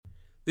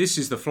This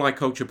is the Fly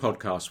Culture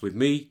Podcast with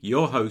me,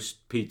 your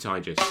host, Pete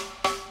Tigers.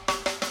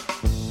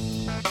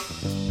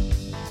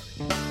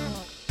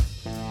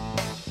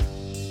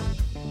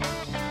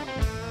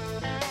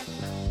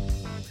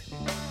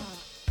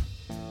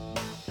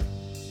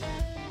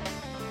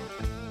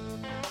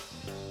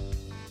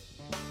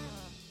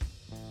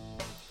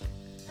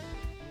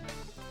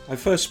 I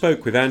first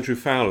spoke with Andrew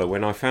Fowler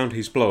when I found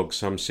his blog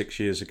some 6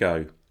 years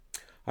ago.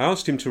 I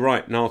asked him to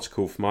write an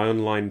article for my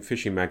online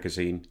fishing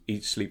magazine,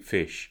 Eat, Sleep,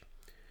 Fish.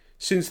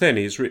 Since then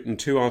he has written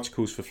 2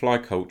 articles for Fly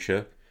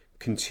Culture,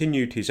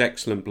 continued his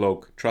excellent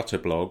blog, Trout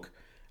blog,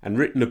 and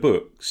written a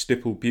book,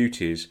 Stippled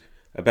Beauties,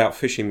 about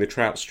fishing the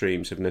trout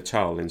streams of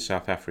Natal in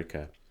South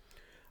Africa.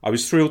 I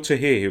was thrilled to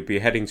hear he would be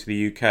heading to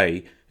the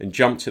UK and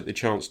jumped at the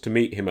chance to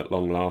meet him at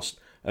long last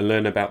and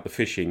learn about the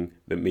fishing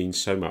that means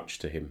so much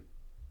to him.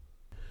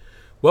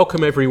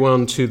 Welcome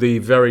everyone to the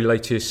very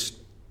latest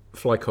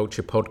Fly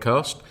Culture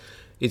podcast.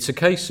 It's a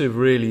case of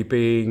really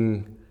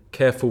being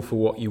careful for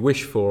what you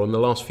wish for. On the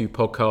last few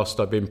podcasts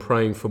I've been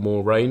praying for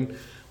more rain.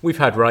 We've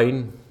had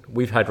rain,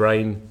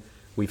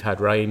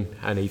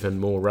 and even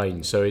more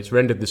rain. So it's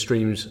rendered the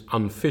streams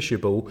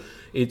unfishable.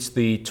 It's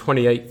the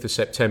 28th of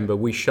September.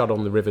 We shut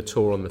on the river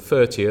tour on the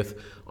 30th.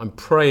 I'm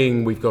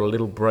praying we've got a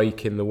little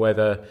break in the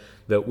weather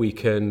that we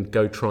can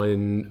go try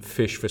and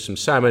fish for some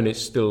salmon.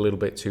 It's still a little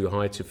bit too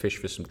high to fish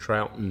for some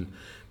trout and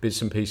bits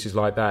and pieces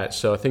like that.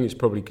 So I think it's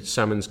probably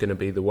salmon's going to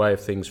be the way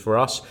of things for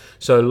us.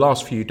 So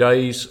last few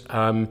days,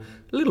 a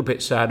little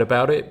bit sad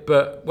about it,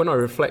 but when I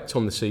reflect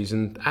on the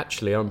season,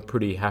 actually I'm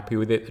pretty happy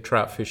with it. The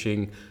trout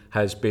fishing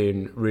has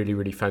been really,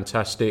 really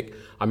fantastic.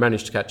 I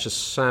managed to catch a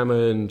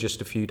salmon just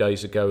a few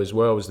days ago as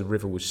well as the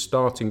river was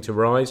starting to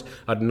rise.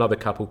 I had another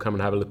couple come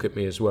and have a look at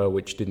me as well,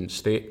 which didn't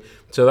stick.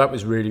 So that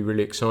was really,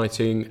 really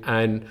exciting.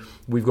 And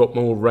we've got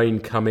more rain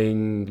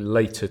coming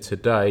later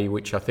today,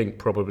 which I think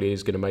probably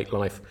is going to make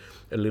life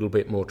a little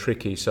bit more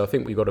tricky. So I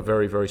think we've got a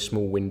very, very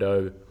small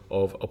window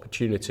of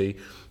opportunity.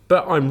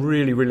 But I'm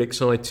really, really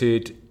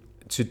excited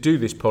to do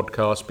this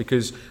podcast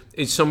because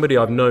it's somebody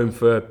I've known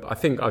for, I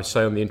think I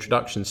say on the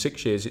introduction,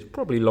 6 years. It's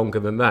probably longer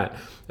than that.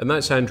 And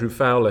that's Andrew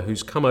Fowler,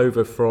 who's come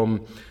over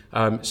from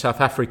South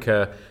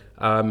Africa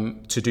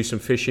to do some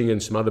fishing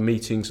and some other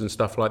meetings and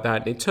stuff like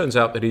that. And it turns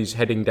out that he's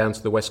heading down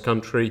to the West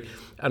Country,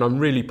 and I'm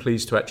really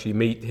pleased to actually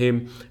meet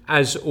him.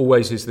 As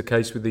always is the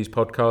case with these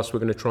podcasts, we're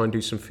going to try and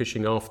do some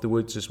fishing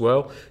afterwards as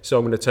well. So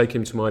I'm going to take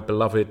him to my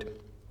beloved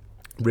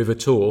river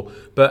tour.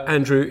 But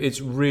Andrew, it's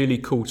really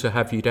cool to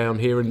have you down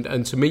here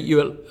and to meet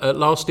you at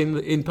last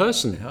in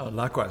person. Yeah,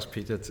 likewise,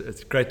 Peter.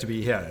 It's great to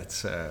be here.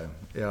 It's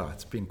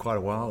been quite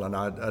a while, and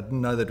I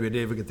didn't know that we'd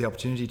ever get the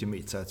opportunity to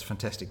meet. So it's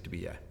fantastic to be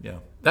here. Yeah,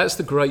 that's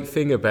the great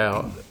thing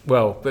about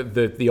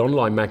the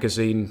online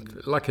magazine.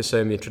 Like I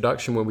say in the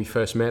introduction, when we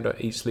first met at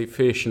Eat, Sleep,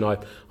 Fish, and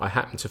I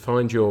happened to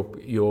find your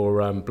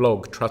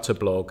blog, Trout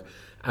blog,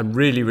 and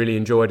really, really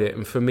enjoyed it.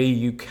 And for me,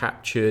 you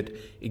captured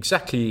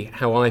exactly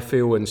how I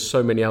feel and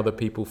so many other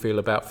people feel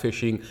about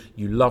fishing.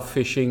 You love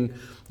fishing,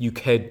 you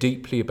care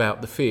deeply about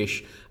the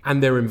fish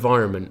and their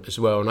environment as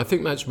well. And I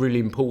think that's really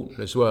important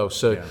as well.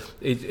 So yeah.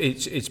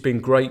 It's been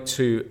great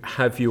to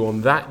have you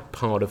on that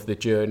part of the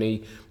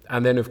journey.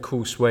 And then, of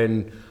course,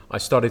 when I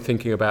started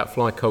thinking about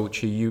fly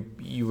culture,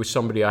 you were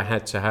somebody I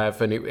had to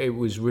have, and it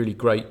was really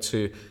great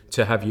to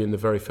have you in the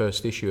very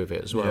first issue of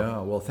it as well.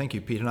 Yeah, well, thank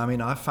you, Pete. And I mean,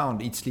 I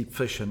found Eat, Sleep,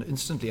 Fish and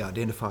instantly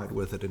identified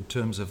with it in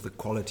terms of the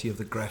quality of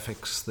the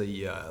graphics,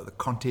 the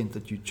content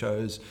that you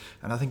chose,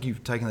 and I think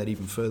you've taken that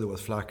even further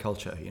with fly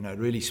culture. You know, it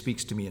really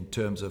speaks to me in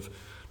terms of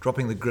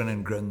dropping the grin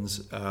and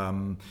grins,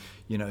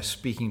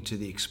 speaking to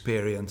the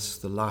experience,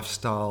 the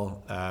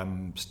lifestyle,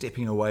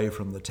 stepping away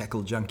from the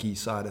tackle junkie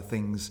side of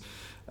things.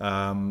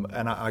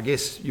 And I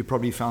guess you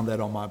probably found that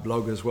on my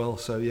blog as well.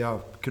 So yeah,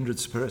 kindred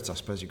spirits, I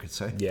suppose you could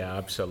say. Yeah,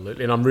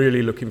 absolutely. And I'm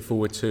really looking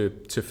forward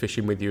to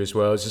fishing with you as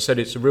well. As I said,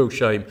 it's a real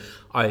shame.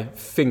 I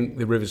think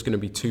the river's going to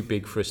be too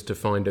big for us to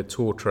find a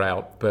tour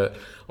trout, but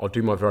I'll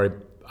do my very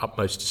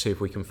utmost to see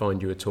if we can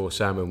find you a tour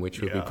salmon,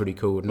 which would be pretty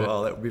cool, wouldn't it?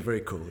 Well, that would be very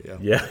cool, yeah.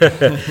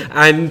 Yeah.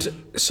 And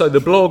so the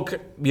blog,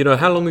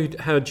 how long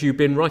had you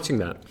been writing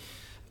that?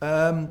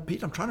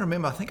 Pete, I'm trying to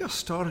remember. I think I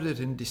started it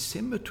in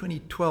December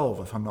 2012,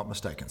 if I'm not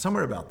mistaken.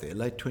 Somewhere about there,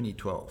 late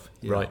 2012.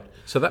 Yeah. Right.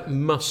 So that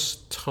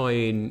must tie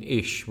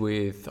in-ish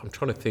with, I'm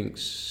trying to think,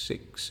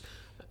 6,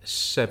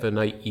 7,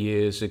 8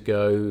 years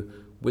ago.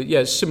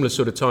 Similar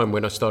sort of time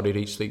when I started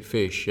Eat, Sleep,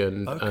 Fish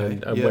and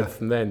went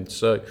from then.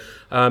 So,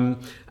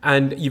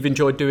 and you've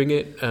enjoyed doing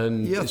it?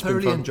 And yeah, it's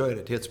thoroughly been fun? Enjoyed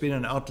it. It's been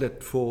an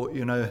outlet for,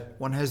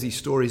 one has these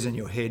stories in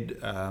your head.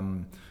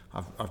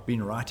 I've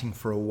been writing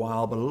for a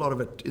while, but a lot of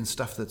it in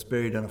stuff that's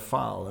buried in a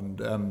file.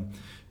 And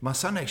my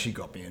son actually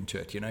got me into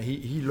it.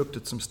 He looked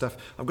at some stuff.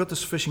 I've got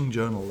this fishing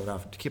journal that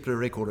I've kept a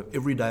record of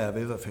every day I've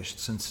ever fished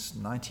since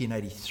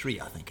 1983,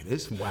 I think it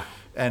is. Wow.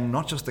 And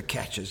not just the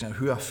catches,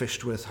 who I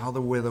fished with, how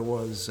the weather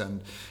was,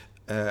 and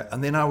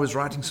then I was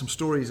writing some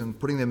stories and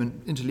putting them in,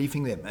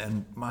 interleafing them.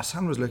 And my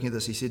son was looking at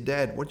this. He said,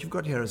 "Dad, what you've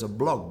got here is a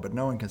blog, but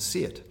no one can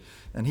see it."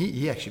 And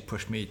he actually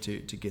pushed me to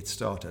get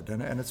started.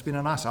 And it's been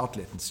a nice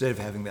outlet instead of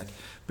having that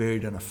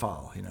buried in a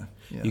file, you know.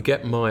 Yeah. You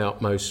get my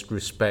utmost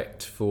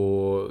respect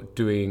for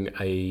doing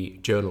a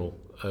journal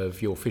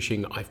of your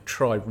fishing. I've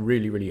tried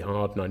really, really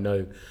hard, and I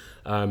know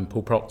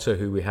Paul Proctor,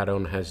 who we had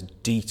on, has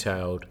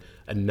detailed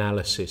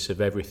analysis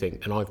of everything,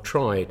 and I've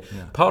tried.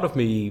 Yeah. Part of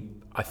me,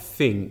 I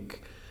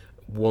think,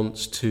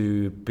 wants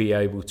to be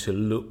able to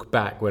look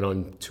back when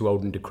I'm too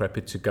old and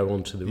decrepit to go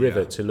onto the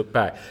river to look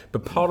back.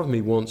 But part of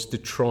me wants to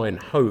try and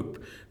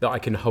hope that I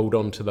can hold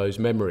on to those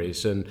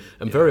memories. And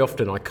very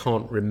often I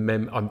can't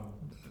remember. I'm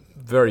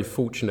very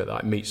fortunate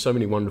that I meet so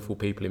many wonderful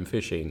people in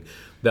fishing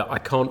that I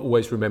can't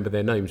always remember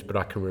their names, but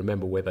I can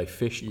remember where they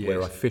fished,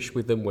 where I fished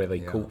with them, where they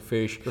caught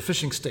fish. The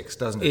fishing sticks,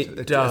 doesn't it?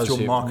 It does.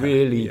 Your marker. It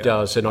really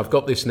does. And I've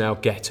got this now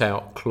get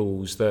out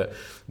clause that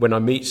when I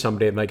meet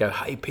somebody and they go,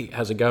 "Hey Pete,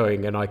 how's it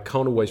going?" and I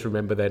can't always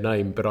remember their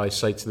name, but I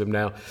say to them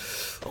now,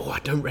 "Oh, I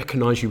don't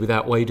recognise you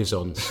without waders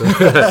on." So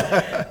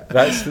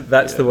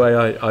that's the way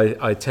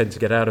I tend to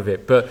get out of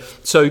it. But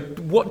so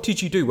what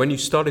did you do when you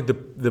started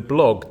the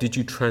blog? Did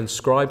you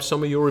transcribe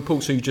some of your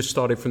reports, or you just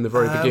started from the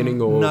very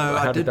beginning, or no,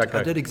 how did that go?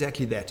 I did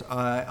exactly that.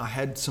 I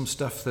had some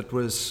stuff that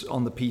was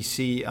on the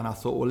PC, and I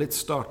thought, well, let's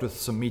start with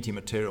some meaty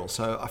material.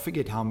 So I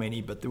forget how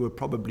many, but there were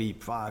probably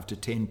 5 to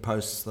 10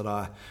 posts that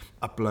I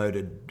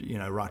uploaded, you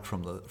know, right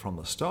from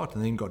the start,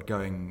 and then got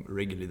going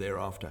regularly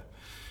thereafter.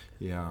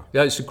 Yeah,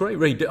 it's a great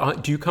read.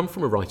 Do you come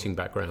from a writing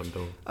background,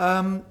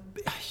 or?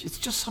 It's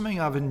just something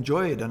I've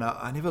enjoyed, and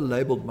I never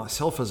labelled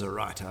myself as a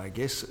writer, I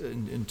guess,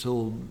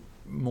 until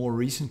more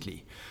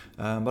recently.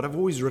 But I've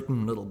always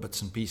written little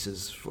bits and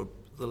pieces for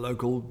the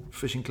local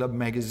fishing club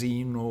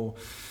magazine, or,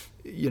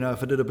 you know,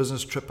 if I did a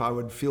business trip, I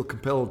would feel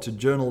compelled to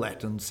journal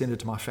that and send it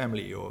to my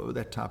family, or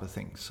that type of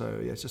thing.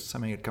 So yeah, it's just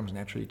something that comes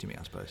naturally to me,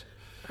 I suppose.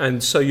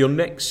 And so your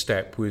next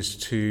step was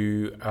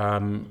to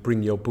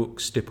bring your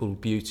book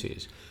Stippled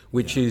Beauties,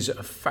 which is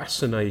a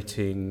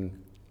fascinating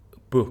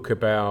book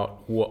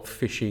about what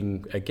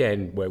fishing,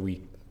 again, where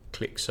we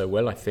click so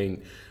well, I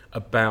think,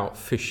 about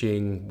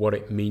fishing, what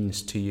it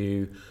means to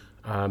you,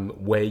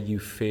 where you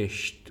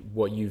fished,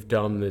 what you've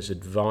done. There's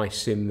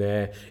advice in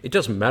there. It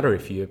doesn't matter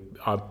if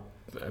I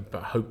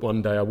hope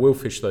one day I will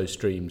fish those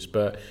streams,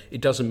 but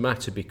it doesn't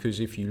matter, because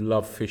if you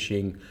love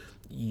fishing,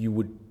 you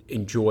would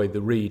enjoy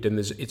the read. And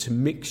it's a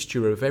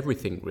mixture of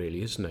everything,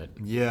 really, isn't it?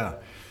 Yeah.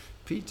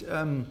 Pete,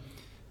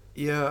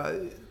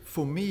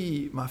 for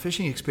me, my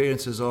fishing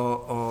experiences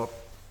are,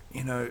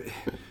 you know,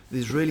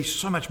 there's really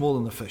so much more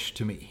than the fish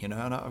to me, you know,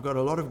 and I've got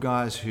a lot of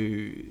guys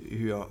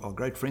who are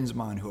great friends of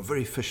mine who are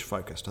very fish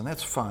focused, and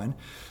that's fine.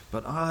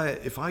 But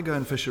if I go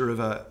and fish a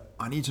river,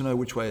 I need to know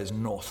which way is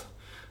north.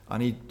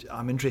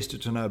 I'm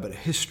interested to know a bit of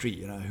history,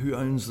 you know, who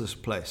owns this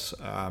place.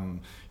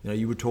 You know,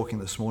 you were talking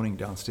this morning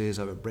downstairs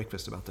over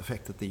breakfast about the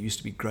fact that there used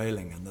to be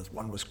grayling and that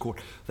one was caught.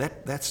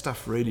 That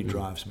stuff really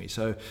drives me.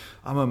 So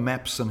I'm a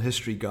maps and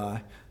history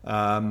guy.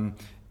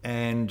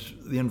 And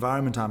the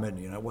environment I'm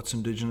in, you know, what's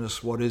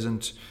indigenous, what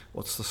isn't,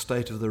 what's the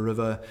state of the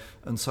river.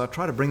 And so I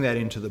try to bring that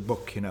into the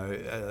book, you know,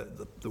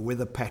 the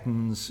weather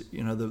patterns,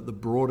 you know, the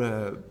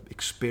broader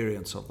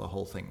experience of the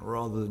whole thing,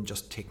 rather than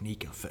just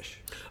technique of fish.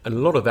 And a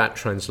lot of that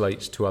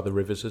translates to other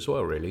rivers as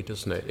well, really,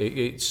 doesn't it?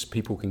 It's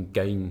people can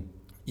gain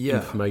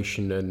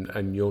information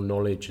and your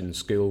knowledge and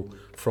skill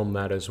from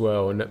that as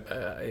well. And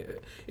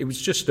it was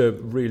just I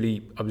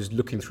was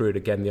looking through it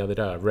again the other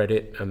day. I read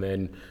it and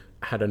then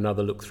had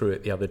another look through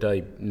it the other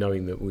day,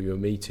 knowing that we were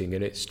meeting,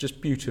 and it's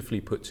just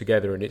beautifully put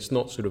together, and it's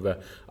not sort of a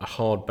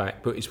hardback,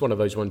 but it's one of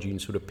those ones you can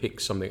sort of pick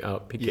something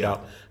up, it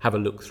up, have a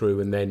look through,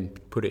 and then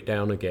put it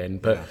down again.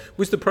 But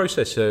was the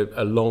process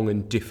a long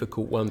and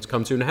difficult one to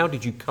come to, and how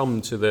did you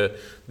come to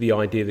the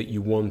idea that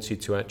you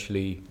wanted to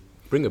actually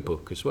bring a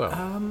book as well?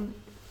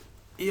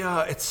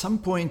 At some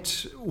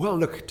point, well,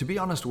 look, to be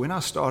honest, when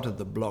I started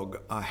the blog,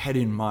 I had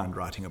in mind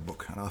writing a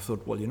book, and I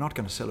thought, well, you're not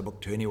going to sell a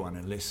book to anyone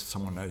unless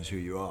someone knows who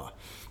you are.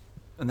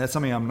 And that's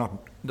something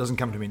doesn't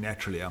come to me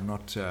naturally. I'm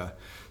not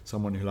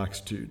someone who likes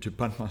to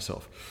punt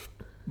myself.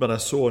 But I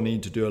saw a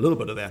need to do a little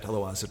bit of that,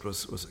 otherwise it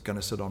was going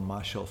to sit on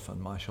my shelf and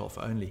my shelf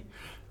only.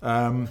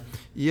 And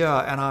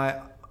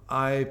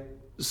I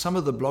some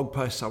of the blog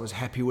posts I was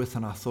happy with,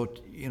 and I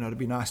thought, you know, it'd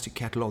be nice to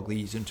catalogue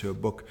these into a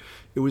book.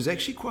 It was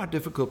actually quite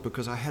difficult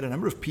because I had a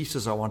number of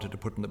pieces I wanted to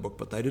put in the book,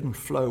 but they didn't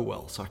flow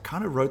well. So I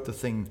kind of wrote the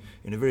thing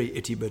in a very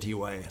itty-bitty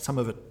way, some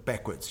of it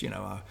backwards. You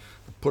know, I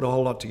put a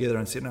whole lot together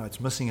and said, no, it's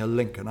missing a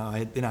link, and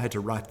then I had to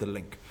write the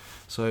link.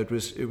 So it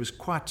was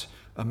quite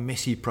a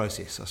messy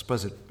process. I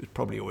suppose it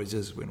probably always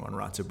is when one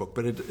writes a book,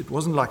 but it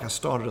wasn't like I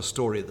started a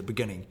story at the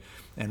beginning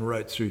and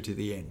wrote through to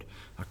the end.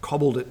 I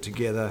cobbled it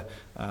together.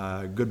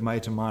 A good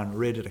mate of mine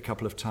read it a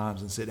couple of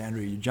times and said,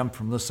 Andrew, you jumped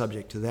from this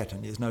subject to that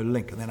and there's no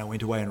link. And then I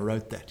went away and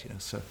wrote that, you know.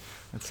 So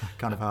that's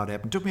kind of how it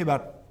happened. It took me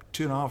about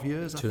 2.5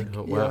 years, I think.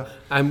 Wow.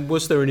 And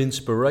was there an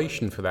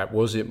inspiration for that?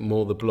 Was it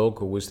more the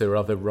blog, or was there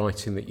other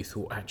writing that you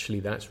thought, actually,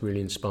 that's really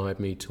inspired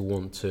me to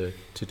want to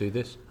do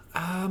this?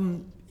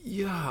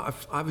 Yeah,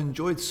 I've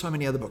enjoyed so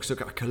many other books.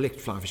 Look, I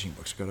collect fly fishing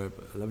books. I've got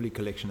a lovely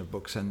collection of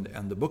books, and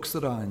the books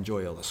that I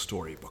enjoy are the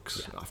story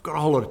books. Yeah. I've got a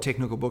whole lot of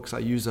technical books. I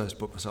use those to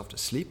put myself to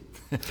sleep.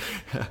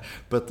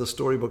 But the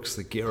story books,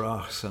 the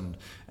Gerachs, and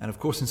of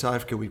course in South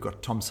Africa we've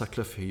got Tom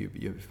Sutcliffe, who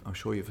I'm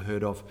sure you've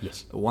heard of.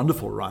 Yes. A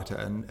wonderful writer,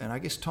 and I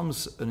guess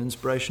Tom's an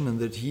inspiration in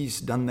that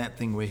he's done that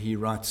thing where he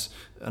writes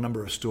a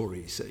number of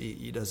stories.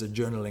 He does a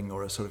journaling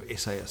or a sort of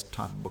essayist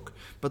type book.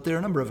 But there are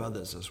a number of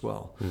others as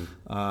well.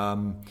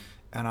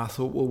 And I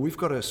thought, well, we've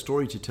got a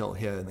story to tell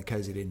here in the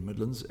KZN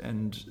Midlands,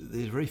 and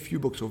there's very few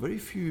books, or very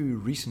few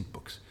recent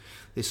books.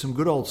 There's some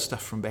good old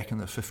stuff from back in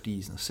the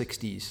 50s and the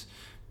 60s,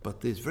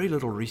 but there's very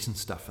little recent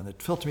stuff, and it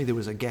felt to me there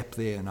was a gap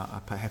there, and I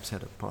perhaps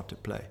had a part to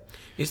play.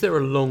 Is there a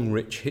long,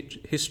 rich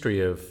history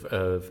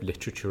of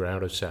literature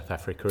out of South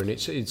Africa? And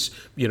it's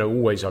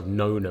always I've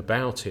known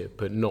about it,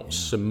 but not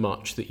so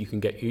much that you can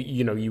get.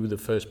 You were the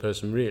first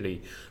person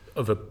really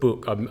of a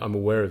book. I'm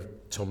aware of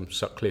Tom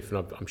Sutcliffe,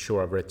 and I'm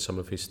sure I've read some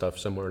of his stuff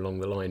somewhere along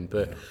the line.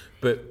 But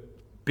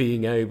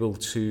being able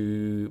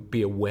to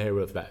be aware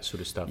of that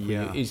sort of stuff,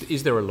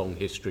 is there a long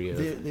history of?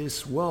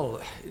 There's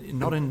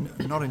not in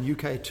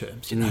UK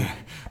terms,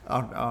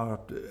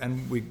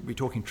 and we're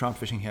talking trout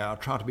fishing here. Our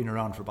trout have been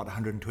around for about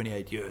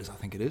 128 years, I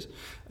think it is,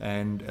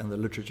 and the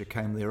literature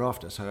came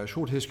thereafter. So a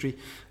short history.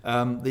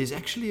 There's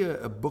actually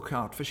a book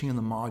out, Fishing in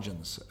the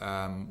Margins,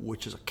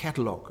 which is a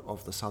catalogue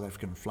of the South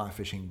African fly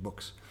fishing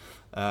books.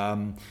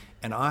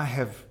 And I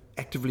have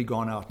actively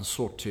gone out and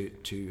sought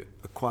to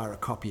acquire a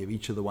copy of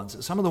each of the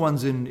ones. Some of the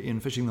ones in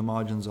Fishing the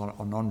Margins are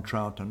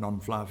non-trout and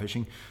non-fly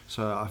fishing,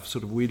 so I've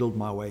sort of wheedled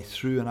my way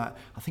through, and I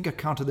think I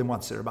counted them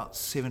once. There are about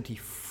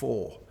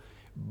 74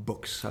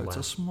 books, so it's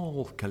a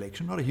small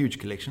collection, not a huge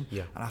collection,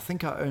 and I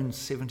think I own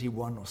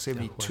 71 or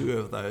 72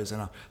 of those,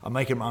 and I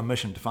make it my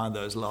mission to find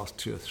those last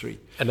 2 or 3.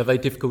 And are they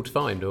difficult to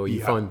find, or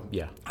you find?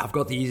 I've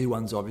got the easy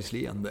ones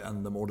obviously, and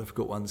the more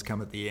difficult ones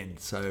come at the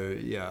end, so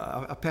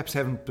I perhaps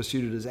haven't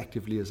pursued it as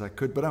actively as I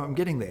could, but I'm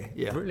getting there.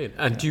 Brilliant.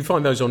 And do you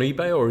find those on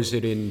eBay, or is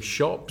it in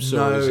shops?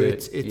 No, or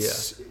is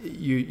it's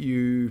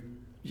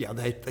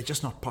they're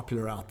just not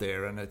popular out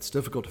there, and it's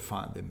difficult to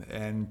find them.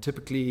 And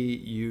typically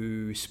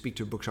you speak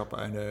to a bookshop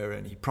owner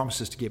and he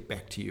promises to get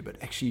back to you, but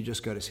actually you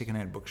just go to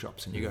second-hand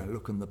bookshops and you go and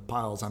look in the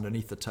piles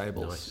underneath the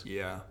tables.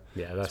 Nice.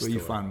 That's where you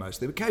find most.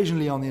 They're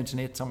occasionally on the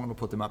internet, someone will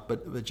put them up,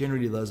 but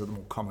generally those are the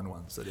more common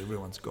ones that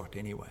everyone's got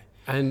anyway.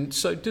 And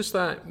so does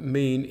that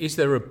mean, is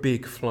there a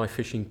big fly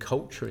fishing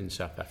culture in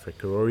South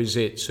Africa, or is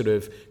it sort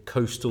of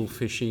coastal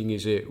fishing?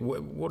 Is it,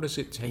 what does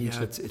it tend to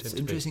be? It's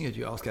interesting that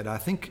you ask that. I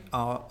think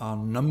our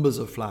numbers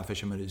of fly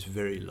fishermen is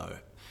very low.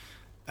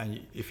 And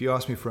if you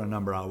ask me for a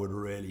number, I would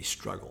really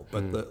struggle.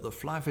 But the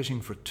fly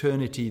fishing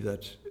fraternity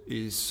that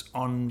is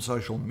on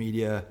social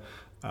media,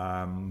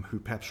 who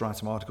perhaps write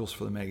some articles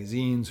for the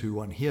magazines, who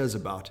one hears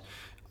about,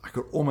 I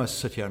could almost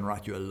sit here and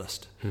write you a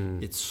list.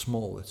 It's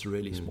small, it's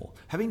really small.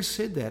 Having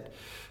said that,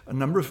 a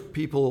number of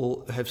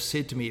people have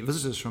said to me,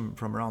 visitors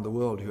from around the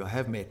world who I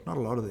have met, not a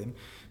lot of them,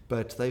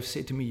 but they've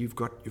said to me, you've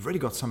really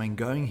got something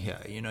going here.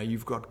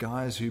 You've got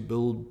guys who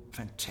build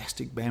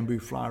fantastic bamboo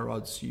fly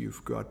rods,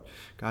 you've got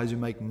guys who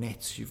make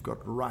nets, you've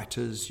got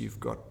writers, you've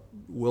got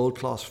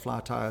world-class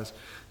fly tyers.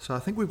 So I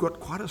think we've got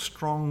quite a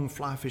strong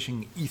fly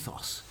fishing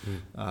ethos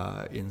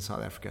in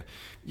South Africa.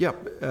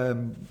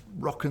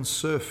 Rock and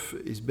surf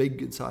is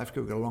big in South Africa.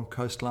 We've got a long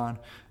coastline,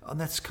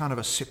 and that's kind of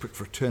a separate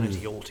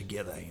fraternity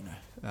altogether,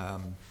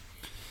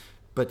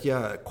 But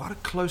quite a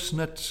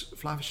close-knit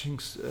fly fishing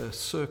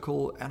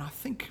circle, and I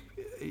think,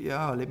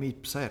 let me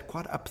say it,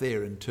 quite up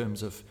there in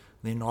terms of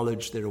their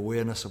knowledge, their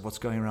awareness of what's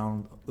going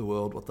around the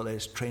world, what the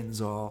latest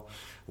trends are,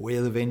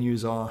 where the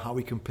venues are, how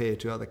we compare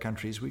to other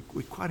countries. We're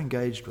quite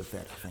engaged with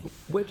that, I think.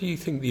 Where do you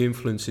think the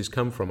influences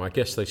come from? I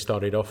guess they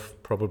started off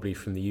probably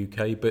from the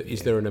UK, but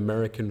is there an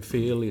American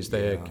feel? Is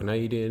there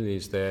Canadian?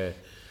 Is there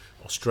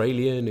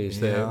Australian? Is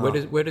there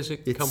where does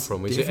it come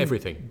from? Is it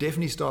everything?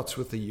 Definitely starts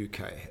with the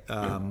UK.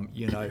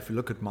 If you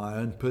look at my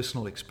own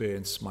personal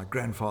experience, my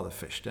grandfather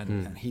fished,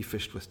 and he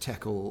fished with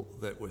tackle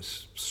that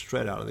was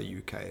straight out of the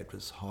UK. It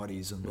was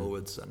Hardy's and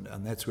Millwards,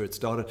 and that's where it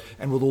started.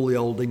 And with all the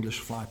old English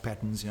fly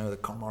patterns, the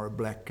Connemara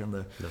Black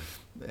and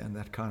and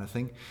that kind of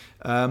thing.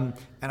 And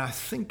I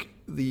think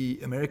the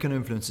American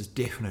influence has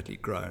definitely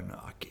grown.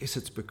 I guess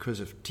it's because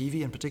of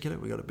TV in particular.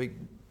 We've got a big,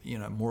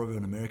 more of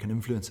an American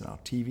influence in our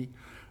TV.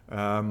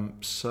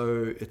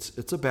 So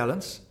it's a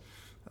balance,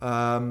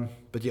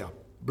 but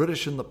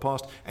British in the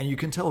past, and you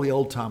can tell the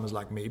old timers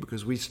like me,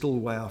 because we still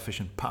weigh our fish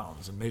in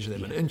pounds and measure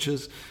them in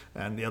inches,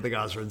 and the other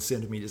guys are in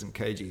centimetres and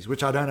kgs,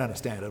 which I don't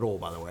understand at all,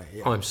 by the way.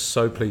 I'm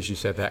so pleased you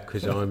said that,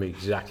 because I'm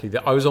exactly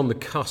that. I was on the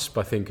cusp,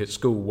 I think, at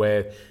school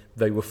where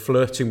they were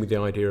flirting with the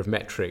idea of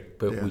metric,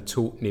 but we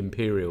taught in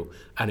imperial,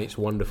 and it's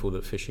wonderful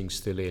that fishing's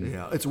still in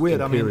it's weird.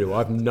 imperial. I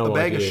have no idea. A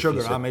bag of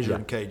sugar, I measure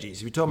in kgs.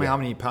 If you told me how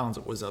many pounds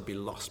it was, I'd be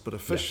lost. But a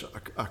fish,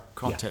 I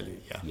can't tell you.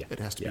 It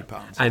has to be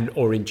pounds.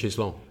 Or inches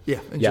long.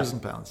 Inches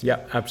and pounds.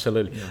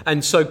 Absolutely.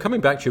 And so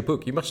coming back to your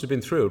book, you must have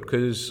been thrilled,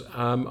 because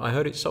I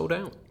heard it sold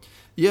out.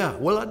 Yeah,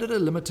 well, I did a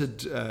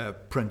limited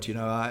print.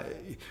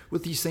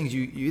 With these things,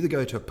 you either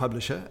go to a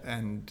publisher,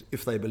 and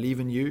if they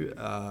believe in you,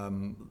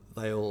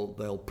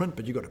 they'll print,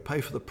 but you got to pay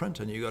for the print,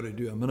 and you got to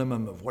do a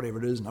minimum of whatever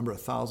it is, number of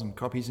 1,000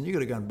 copies, and you got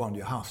to go and bond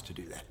your house to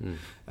do that.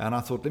 And I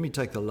thought, let me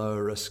take the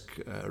lower risk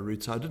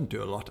route. So I didn't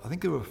do a lot. I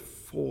think there were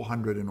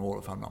 400 in all,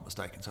 if I'm not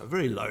mistaken. So a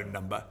very low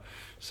number.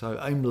 So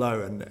aim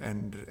low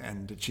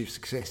and achieve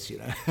success.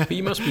 But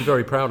you must be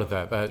very proud of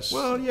that.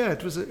 Well, yeah,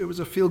 it was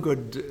a feel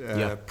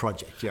good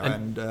project. Yeah,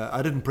 and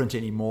I didn't print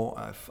any more.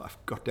 I've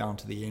got down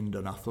to the end,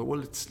 and I thought, well,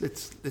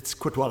 let's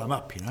quit while I'm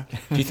up.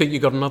 Do you think you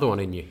got another one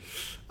in you?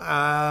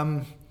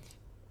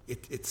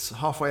 It's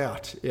halfway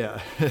out.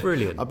 Yeah,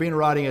 brilliant. I've been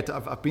writing it.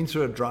 I've been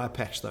through a dry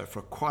patch though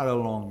for quite a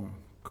long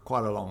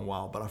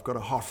while. But I've got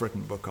a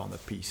half-written book on the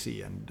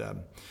PC, and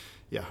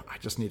I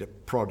just need a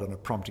prod and a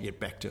prompt to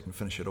get back to it and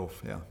finish it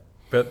off. Yeah.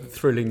 But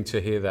thrilling to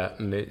hear that,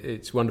 and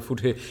it's wonderful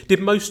to hear. Did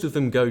most of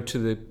them go to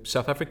the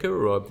South Africa,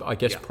 or I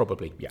guess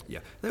probably? Yeah.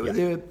 There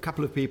were a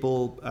couple of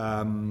people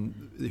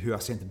who I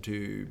sent them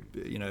to,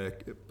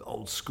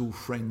 old school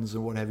friends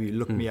and what have you,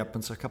 looked me up,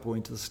 and so a couple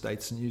went to the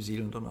States and New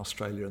Zealand and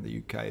Australia and the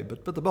UK,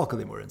 but the bulk of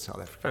them were in South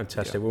Africa.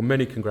 Fantastic. Yeah. Well,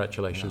 many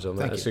congratulations on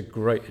that. Thank That's you. A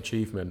great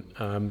achievement.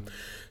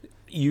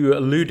 You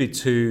alluded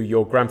to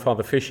your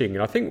grandfather fishing,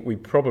 and I think we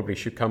probably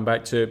should come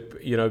back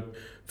to,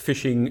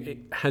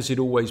 fishing. Has it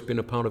always been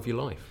a part of your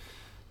life?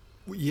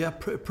 Yeah,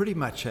 pretty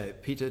much,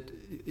 Peter.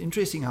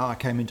 Interesting how I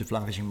came into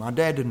fly fishing. My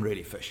dad didn't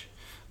really fish.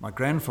 My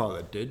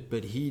grandfather did,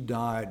 but he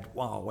died,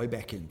 way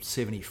back in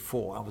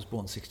 74. I was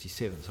born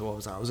 67, so I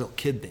was a little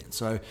kid then.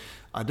 So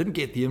I didn't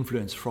get the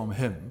influence from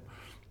him.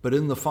 But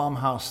in the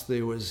farmhouse,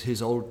 there was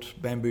his old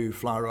bamboo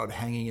fly rod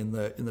hanging in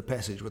the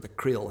passage with a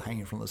creel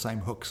hanging from the same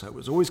hook. So it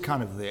was always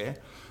kind of there.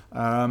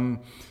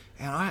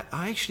 And I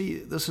actually,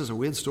 this is a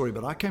weird story,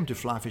 but I came to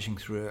fly fishing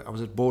I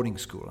was at boarding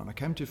school, and I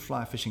came to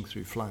fly fishing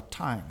through fly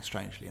tying,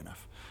 strangely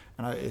enough.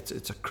 And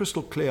it's a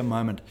crystal clear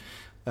moment.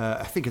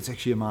 I think it's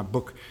actually in my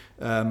book.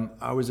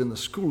 I was in the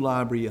school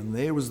library, and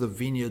there was the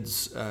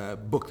Vineyards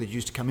book that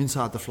used to come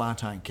inside the fly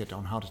tying kit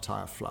on how to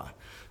tie a fly.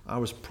 I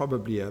was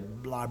probably a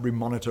library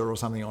monitor or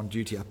something on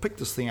duty. I picked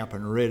this thing up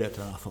and read it,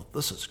 and I thought,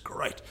 this is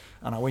great.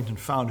 And I went and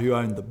found who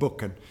owned the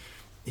book, and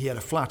he had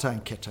a fly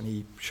tying kit, and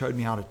he showed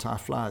me how to tie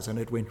flies, and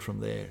it went from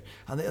there.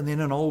 And then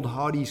an old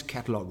Hardy's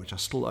catalogue, which I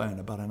still own,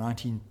 about a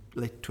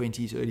late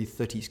 20s, early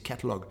 30s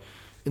catalogue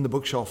in the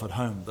bookshelf at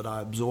home that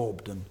I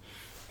absorbed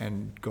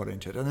and got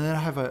into it. And then I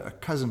have a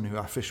cousin who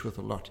I fish with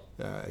a lot.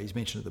 He's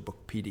mentioned in the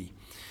book, PD.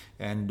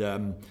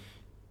 And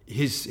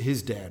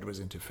his dad was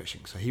into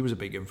fishing, so he was a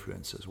big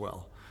influence as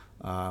well.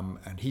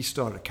 And he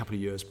started a couple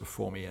of years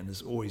before me and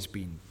has always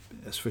been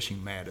as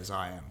fishing mad as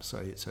I am.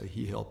 So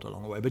he helped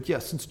along the way. But yeah,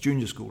 since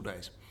junior school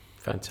days.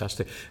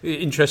 Fantastic.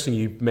 Interesting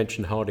you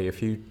mentioned Hardy a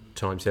few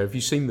times there. Have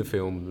you seen the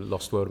film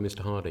Lost World of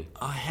Mr. Hardy?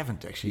 I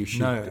haven't actually. You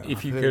should. No,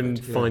 if you can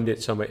find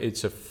it somewhere,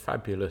 it's a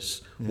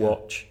fabulous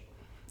watch.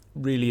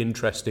 Really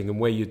interesting, and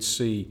where you'd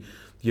see,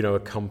 a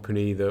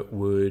company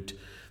that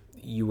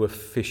you were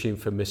fishing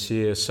for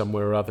Messier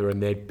somewhere or other,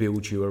 and they'd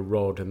build you a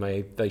rod, and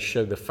they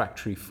show the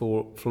factory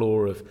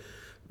floor of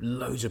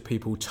loads of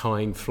people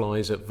tying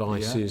flies at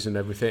vices and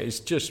everything. It's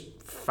just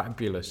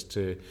fabulous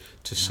to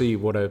see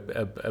what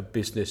a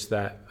business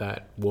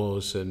that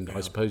was, and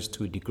I suppose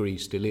to a degree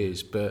still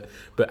is, but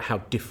how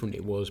different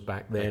it was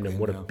back then, and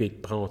what a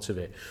big part of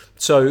it.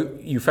 So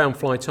you found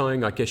fly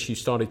tying. I guess you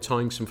started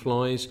tying some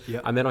flies,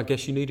 and then I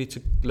guess you needed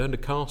to learn to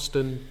cast.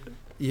 And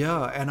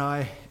and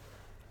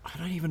I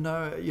don't even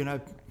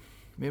know,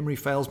 memory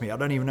fails me. I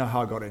don't even know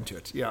how I got into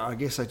it. Yeah, I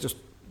guess I just,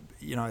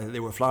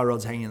 there were fly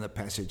rods hanging in the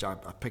passage. I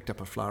picked up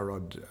a fly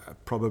rod,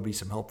 probably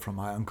some help from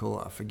my uncle,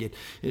 I forget.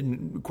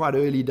 In quite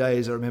early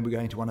days, I remember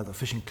going to one of the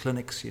fishing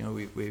clinics.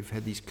 We've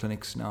had these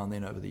clinics now and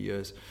then over the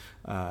years,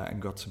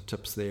 and got some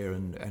tips there,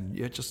 and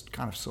just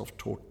kind of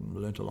self-taught and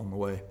learnt along the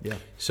way. Yeah.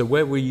 So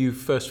where were you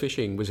first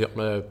fishing? Was it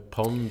on a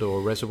pond or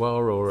a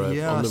reservoir or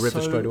on the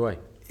river straight away?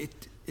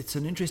 It's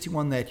an interesting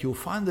one that you'll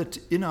find that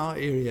in our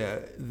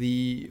area,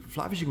 the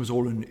fly fishing was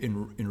all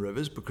in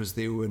rivers, because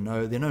there are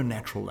no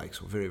natural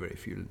lakes, or very, very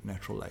few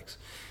natural lakes.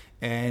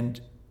 And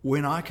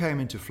when I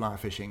came into fly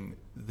fishing,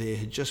 there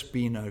had just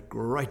been a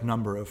great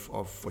number of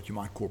what you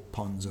might call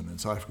ponds, and in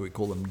South Africa we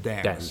call them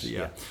dams.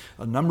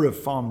 A number of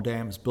farm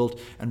dams built,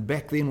 and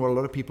back then what a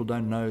lot of people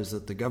don't know is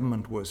that the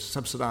government was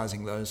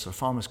subsidising those, so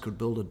farmers could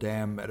build a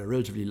dam at a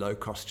relatively low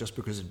cost just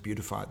because it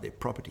beautified their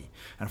property.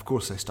 And of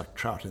course they stuck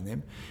trout in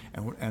them,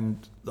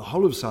 and the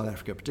whole of South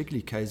Africa,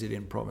 particularly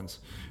KZN province,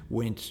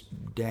 went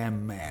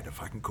dam mad,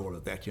 if I can call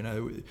it that.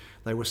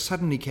 They were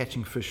suddenly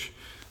catching fish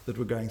that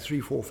were going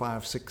 3, 4,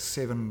 5, 6,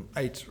 7,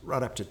 8,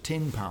 right up to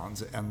 10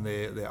 pounds, and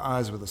their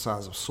eyes were the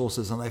size of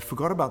saucers, and they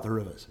forgot about the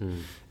rivers.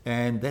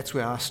 And that's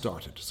where I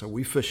started. So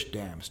we fished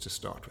dams to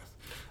start with,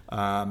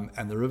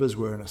 and the rivers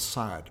were an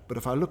aside. But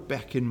if I look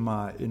back in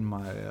my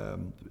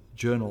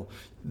journal,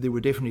 there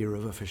were definitely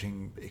river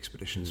fishing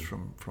expeditions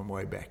from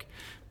way back,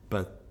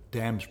 but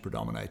dams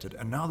predominated,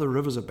 and now the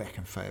rivers are back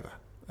in favour,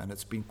 and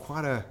it's been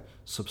quite a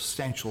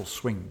substantial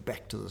swing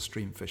back to the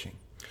stream fishing.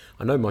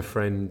 I know my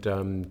friend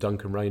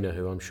Duncan Rayner,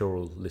 who I'm sure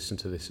will listen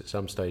to this at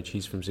some stage.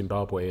 He's from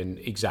Zimbabwe, and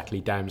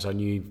exactly dams I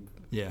knew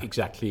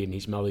exactly, and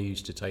his mother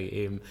used to take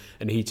him,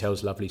 and he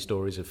tells lovely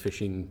stories of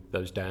fishing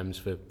those dams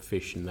for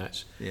fish, and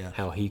that's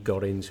how he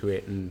got into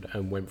it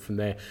and went from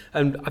there.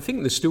 And I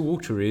think the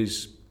Stillwater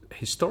is,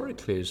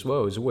 historically as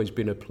well, has always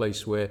been a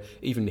place where,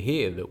 even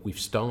here, that we've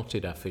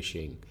started our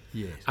fishing.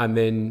 Yes. And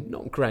then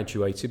not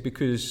graduated,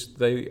 because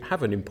they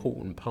have an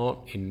important part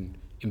in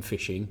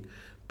fishing,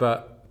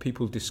 but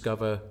people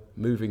discover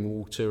moving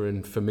water,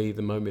 and for me,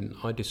 the moment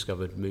I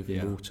discovered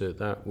moving water,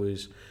 it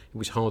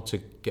was hard to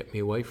get me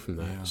away from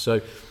that. Yeah. So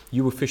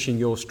you were fishing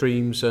your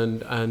streams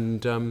and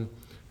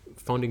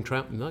finding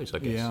trout in those, I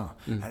guess. Yeah,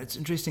 and it's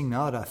interesting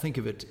now that I think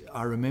of it.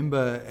 I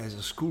remember as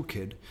a school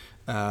kid,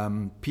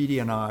 PD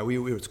and I, we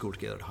were at school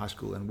together at high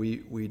school, and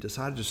we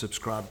decided to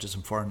subscribe to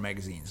some foreign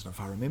magazines. And if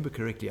I remember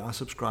correctly, I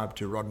subscribed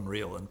to Rod and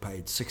Reel and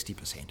paid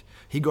 60%.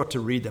 He got to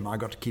read them, I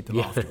got to keep them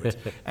afterwards.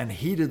 And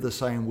he did the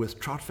same with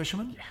Trout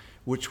Fisherman,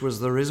 which was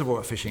the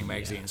reservoir fishing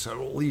magazine. So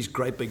all these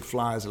great big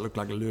flyers that looked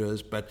like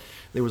lures, but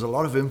there was a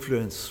lot of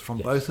influence from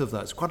both of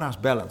those. Quite a nice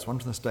balance, one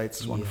from the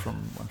States, one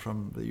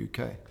from the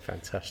UK.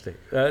 Fantastic.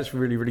 That's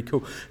really, really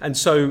cool. And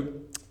so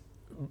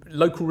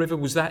local river,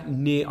 was that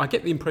near? I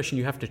get the impression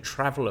you have to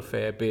travel a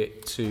fair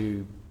bit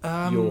to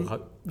your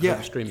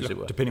home stream, as it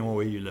were. Depending on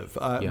where you live.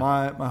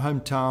 My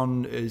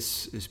hometown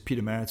is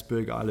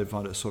Pietermaritzburg. I live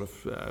on a sort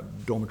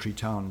of dormitory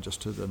town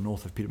just to the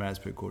north of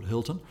Pietermaritzburg called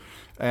Hilton.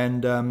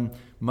 And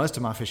most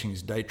of my fishing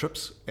is day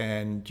trips,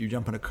 and you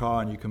jump in a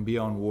car and you can be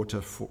on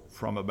water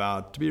from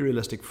about, to be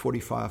realistic,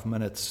 45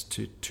 minutes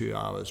to 2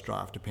 hours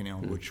drive, depending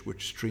on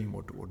which stream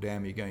or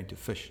dam you're going to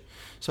fish.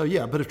 So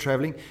a bit of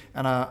traveling,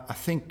 and I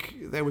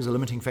think there was a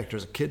limiting factor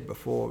as a kid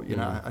before,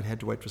 I had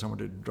to wait for someone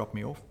to drop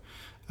me off.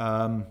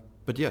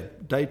 But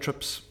day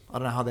trips, I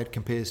don't know how that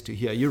compares to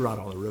here. You're right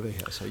on the river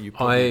here, so you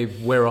probably...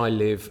 Where I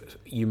live,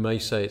 you may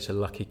say it's a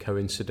lucky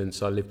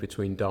coincidence. I live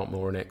between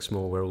Dartmoor and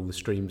Exmoor, where all the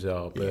streams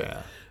are,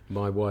 but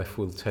my wife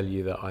will tell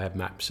you that I have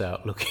maps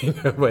out looking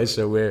at where,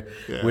 so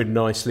we're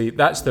nicely...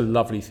 That's the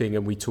lovely thing,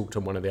 and we talked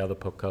on one of the other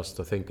podcasts,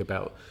 I think,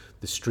 about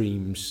the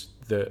streams.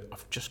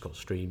 I've just got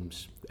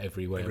streams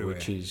everywhere.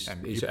 Which is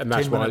and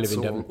that's why I live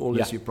in Devon. All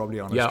this you're probably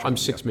on a stream. I'm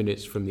 6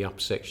 minutes from the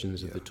up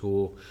sections of the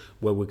tour.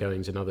 Where we're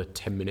going is another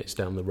 10 minutes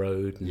down the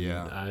road,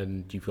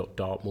 and you've got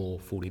Dartmoor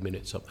 40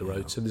 minutes up the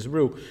road. So there's a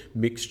real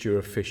mixture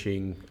of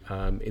fishing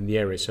in the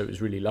area, so it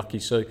was really lucky.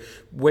 So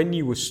when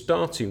you were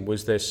starting,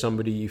 was there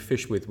somebody you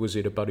fished with? Was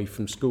it a buddy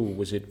from school?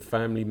 Was it a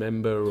family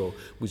member, or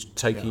was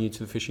taking you to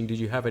the fishing? Did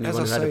you have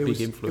anyone who had a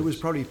big influence? It was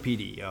probably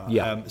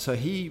PD. So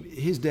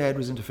his dad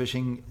was into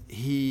fishing.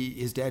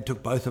 His dad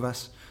took both of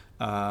us.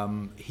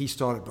 He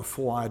started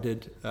before I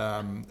did,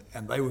 and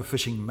they were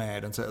fishing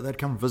mad, and so they'd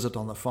come visit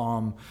on the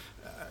farm,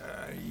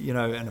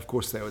 and of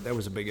course that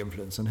was a big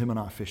influence, and him and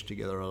I fished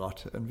together a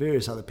lot, and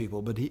various other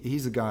people, but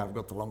he's the guy I've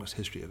got the longest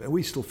history of, and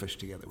we still fish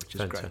together, which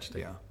is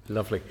fantastic. Great.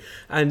 Lovely.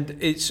 And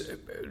it's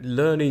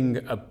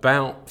learning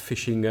about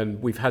fishing,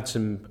 and we've had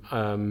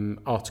some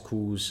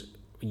articles,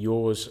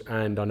 yours,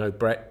 and I know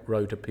Brett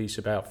wrote a piece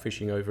about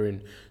fishing over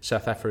in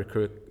South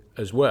Africa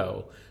as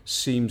well.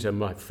 Seems, and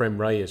my friend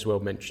Ray as well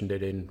mentioned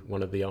it in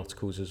one of the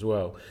articles as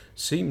well,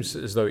 seems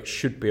as though it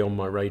should be on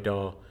my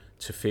radar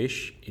to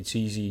fish. It's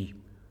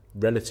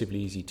relatively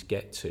easy to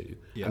get to,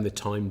 and the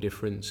time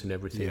difference and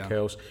everything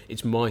else.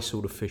 It's my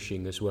sort of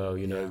fishing as well,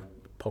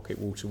 pocket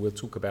water, we'll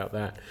talk about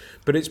that.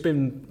 But it's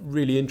been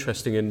really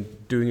interesting,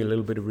 and doing a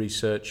little bit of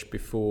research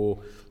before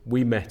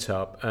we met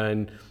up,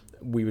 and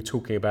we were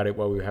talking about it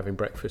while we were having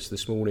breakfast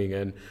this morning,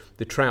 and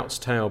The Trout's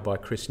Tale by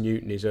Chris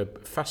Newton is a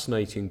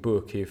fascinating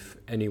book. If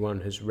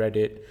anyone has read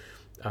it,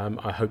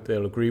 I hope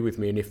they'll agree with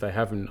me, and if they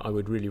haven't, I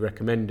would really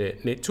recommend it.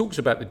 And it talks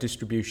about the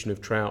distribution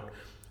of trout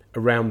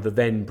around the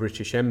then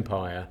British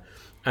Empire,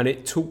 and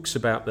it talks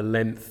about the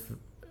length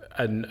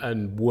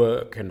and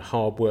work and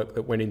hard work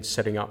that went into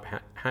setting up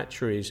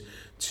hatcheries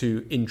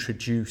to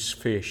introduce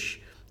fish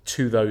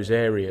to those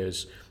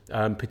areas.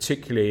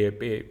 Particularly,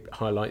 it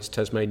highlights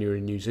Tasmania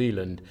and New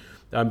Zealand.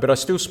 But I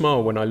still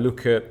smile when I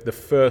look at the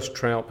first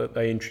trout that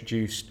they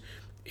introduced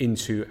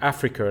into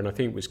Africa, and I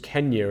think it was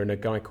Kenya, and a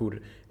guy called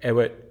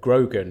Ewart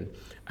Grogan,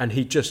 and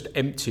he just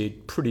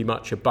emptied pretty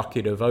much a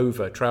bucket of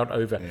trout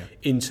over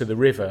into the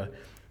river,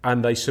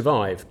 and they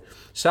survived.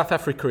 South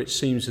Africa, it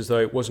seems as though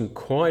it wasn't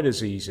quite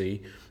as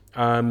easy.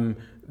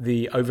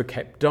 The over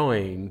kept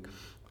dying.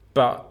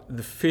 But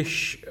the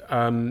fish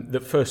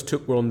that first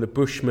took were on the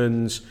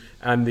Bushmans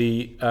and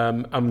the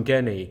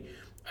Umgeni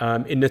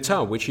in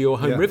Natal, which are your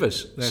home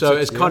rivers. So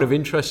it's kind of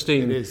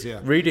interesting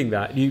reading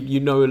that.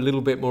 You know a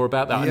little bit more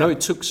about that. I know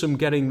it took some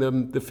getting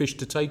the fish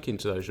to take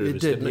into those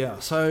rivers, didn't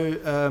it? So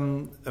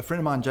a friend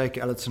of mine, Jake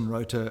Allison,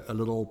 wrote a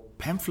little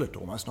pamphlet,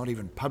 almost not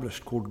even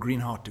published, called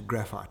Greenheart to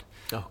Graphite.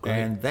 Oh, great.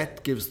 And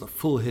that gives the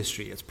full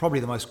history. It's probably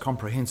the most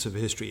comprehensive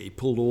history. He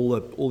pulled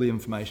all the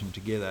information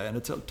together, and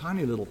it's a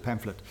tiny little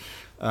pamphlet.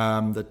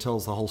 that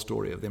tells the whole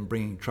story of them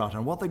bringing trout.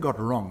 And what they got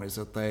wrong is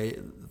that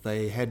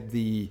they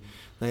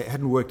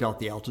hadn't worked out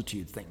the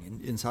altitude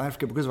thing. In South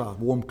Africa, because of our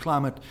warm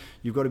climate,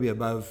 you've got to be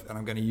above, and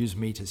I'm going to use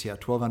meters here,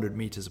 1,200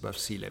 meters above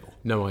sea level.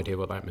 No idea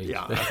what that means.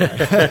 Yeah.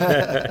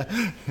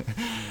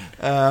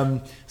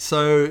 Okay.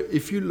 So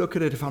if you look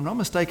at it, if I'm not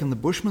mistaken, the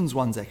Bushman's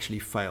ones actually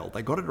failed.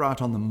 They got it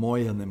right on the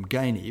Moy and the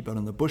Mgani, but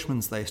on the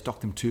Bushman's they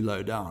stocked them too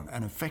low down.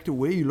 And in fact,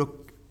 where you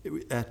look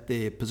at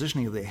the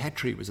positioning of their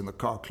hatchery was in the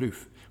Kar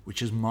Kloof,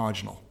 which is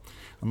marginal.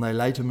 And they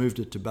later moved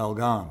it to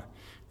Belgaan,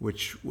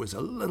 which was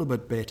a little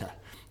bit better.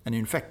 And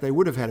in fact, they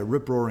would have had a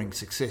rip-roaring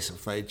success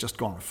if they'd just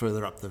gone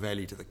further up the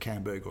valley to the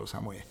Camberg or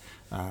somewhere.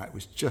 It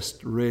was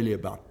just really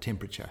about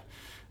temperature.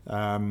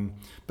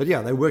 But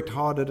yeah, they worked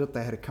hard at it.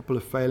 They had a couple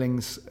of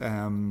failings,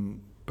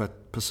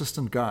 but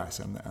persistent guys,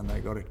 and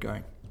they got it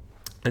going.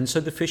 And so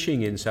the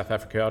fishing in South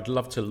Africa, I'd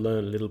love to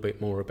learn a little bit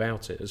more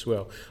about it as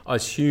well. I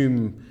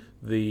assume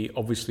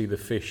obviously the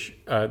fish,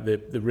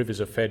 the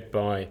rivers are fed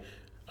by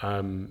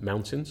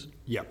mountains.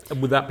 Yeah.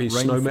 And would that be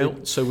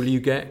snowmelt? So will you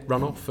get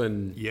runoff?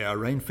 And yeah,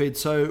 rain-fed.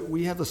 So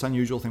we have this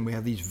unusual thing. We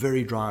have these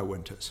very dry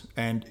winters.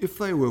 And if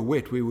they were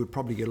wet, we would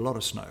probably get a lot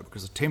of snow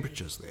because the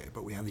temperature's there.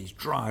 But we have these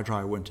dry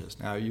winters.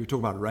 Now, you were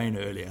talking about rain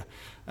earlier,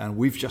 and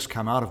we've just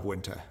come out of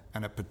winter,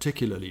 and a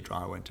particularly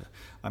dry winter.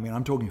 I mean,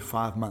 I'm talking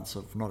 5 months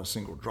of not a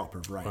single drop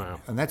of rain.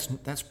 Wow. And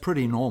that's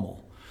pretty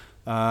normal.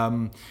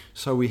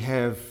 So we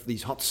have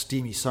these hot,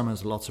 steamy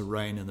summers, lots of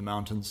rain in the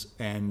mountains,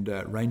 and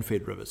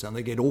rain-fed rivers, and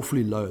they get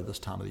awfully low this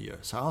time of the year.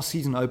 So our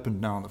season opened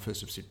now on the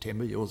 1st of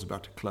September. Yours is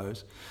about to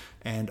close,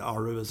 and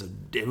our rivers are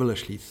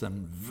devilishly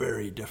thin,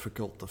 very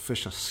difficult. The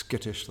fish are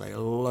skittish. They're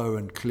low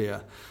and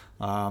clear.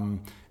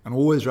 And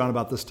always around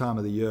about this time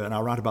of the year, and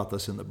I write about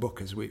this in the book,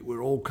 is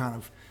we're all kind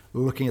of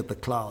looking at the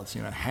clouds,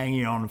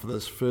 hanging on for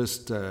this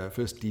first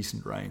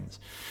decent rains.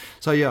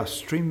 So yeah,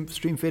 stream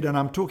fed, and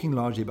I'm talking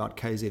largely about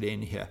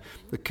KZN here.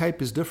 The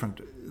Cape is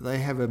different. They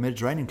have a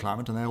Mediterranean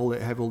climate, and they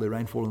have all their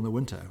rainfall in the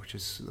winter, which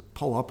is the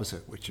polar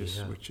opposite, which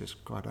is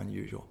quite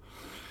unusual.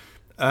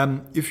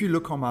 If you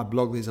look on my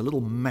blog, there's a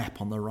little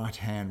map on the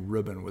right-hand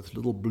ribbon with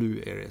little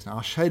blue areas. Now,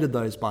 I shaded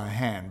those by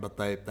hand, but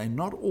they're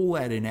not all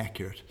that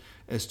inaccurate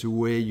as to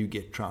where you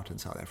get trout in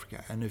South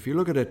Africa. And if you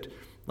look at it,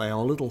 they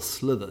are little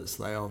slithers.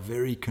 They are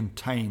very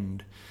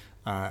contained,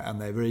 and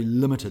they're very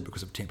limited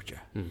because of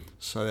temperature.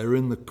 So they're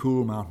in the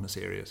cool mountainous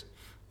areas.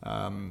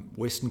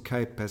 Western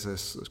Cape has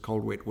this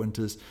cold, wet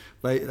winters.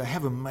 They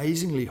have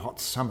amazingly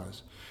hot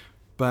summers,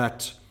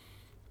 but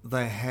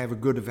they have a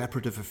good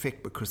evaporative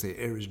effect because their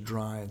air is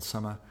dry in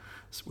summer,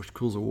 which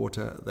cools the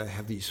water. They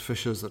have these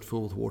fissures that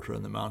fill with water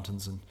in the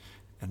mountains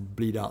and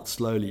bleed out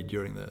slowly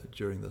during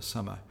the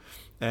summer.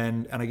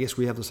 And I guess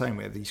we have the same.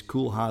 We have these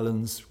cool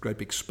highlands, great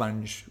big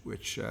sponge,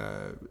 which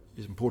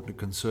is important to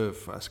conserve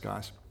for us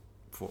guys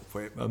for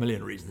a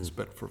million reasons,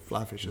 but for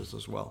fly fishers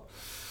as well.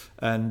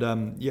 And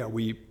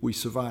we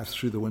survived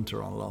through the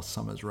winter on last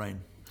summer's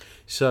rain.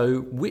 so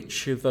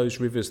which of those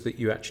rivers that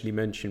you actually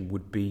mentioned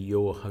would be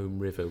your home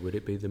river? Would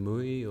it be the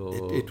Mui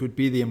or? It would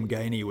be the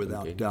Mgani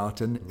without doubt.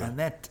 And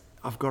that,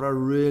 I've got a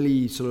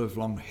really sort of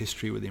long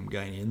history with the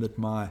Mgani in that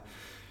my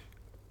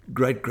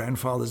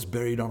great-grandfather's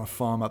buried on a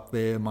farm up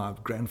there. My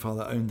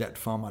grandfather owned that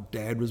farm. My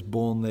dad was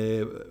born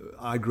there.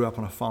 I grew up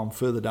on a farm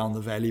further down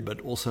the valley,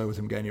 but also with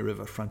Mgani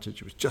River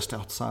frontage. It was just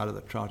outside of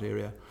the trout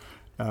area.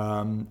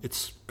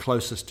 It's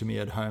closest to me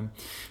at home.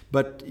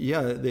 But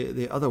yeah,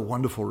 there are other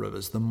wonderful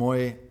rivers. The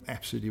Moy,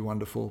 absolutely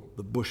wonderful.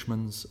 The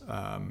Bushmans,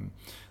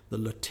 the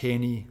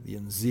Luteni, the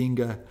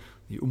Nzinga,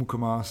 the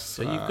Umkomas.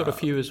 So you've got a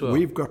few as well?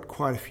 We've got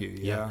quite a few,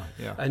 yeah.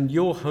 And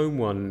your home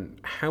one,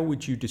 how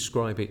would you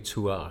describe it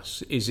to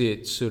us? Is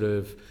it sort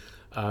of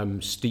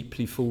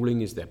steeply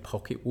falling? Is there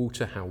pocket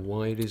water? How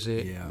wide is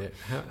it? Yeah.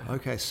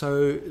 Okay,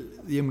 so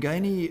the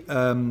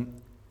Mgani,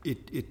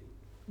 it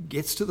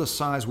gets to the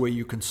size where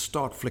you can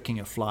start flicking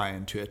a fly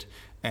into it,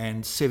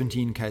 and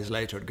 17 k's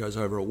later it goes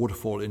over a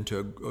waterfall into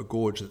a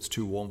gorge that's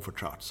too warm for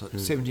trout. So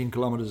 17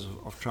 kilometers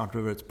of Trout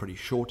River, it's pretty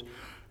short.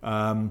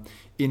 In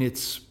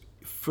its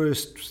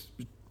first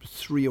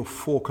 3 or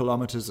 4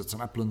 kilometers, it's an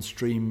upland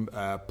stream,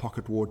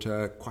 pocket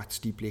water, quite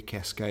steeply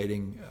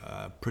cascading,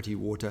 pretty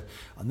water.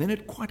 And then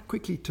it quite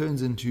quickly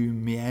turns into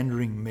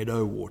meandering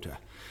meadow water.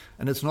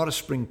 And it's not a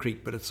spring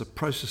creek, but it's a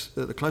process.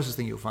 The closest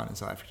thing you'll find in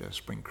South Africa is a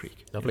spring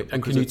creek. Lovely.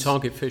 And can you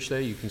target fish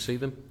there? You can see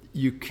them?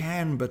 You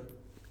can, but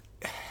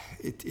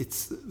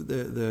it's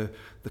the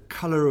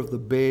colour of the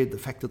bed, the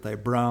fact that they're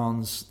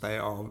browns, they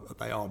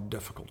are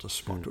difficult to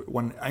spot.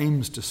 One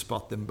aims to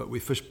spot them, but we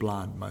fish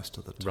blind most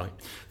of the time.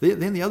 Right.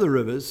 Then the other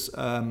rivers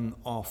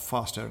are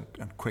faster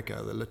and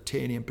quicker. The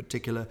Luteni in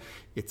particular,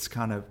 it's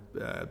kind of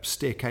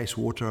staircase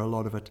water, a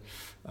lot of it.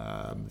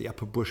 The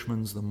Upper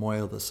Bushmans, the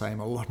Moy are the same,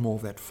 a lot more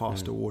of that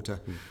faster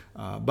water.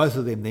 Both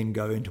of them then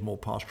go into more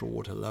pastoral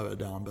water lower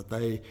down, but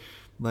they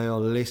are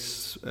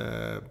less...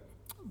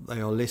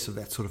 They are less of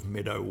that sort of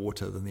meadow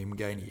water than the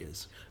Mgani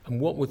is. And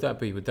what would that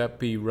be? Would that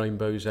be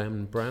rainbows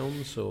and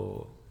browns,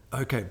 or?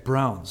 Okay,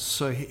 browns.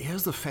 So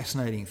here's the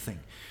fascinating thing.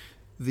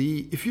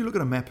 If you look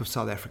at a map of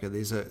South Africa,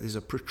 there's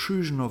a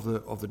protrusion of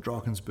the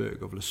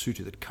Drakensberg of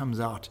Lesotho that comes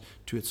out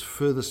to its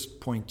furthest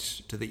point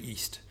to the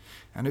east.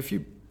 And if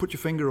you put your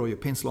finger or your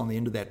pencil on the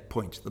end of that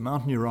point, the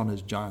mountain you're on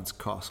is Giant's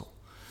Castle.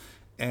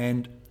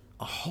 And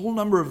a whole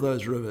number of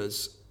those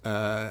rivers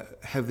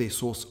have their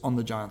source on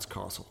the Giant's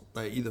Castle.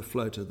 They either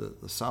flow to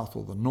the south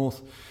or the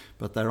north,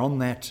 but they're on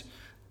that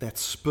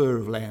spur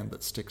of land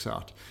that sticks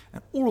out.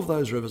 And all of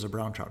those rivers are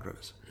brown trout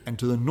rivers. And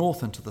to the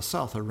north and to the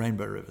south are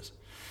rainbow rivers.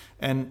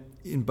 And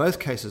in both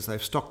cases,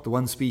 they've stocked the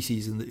one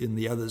species in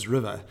the other's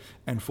river,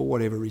 and for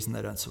whatever reason,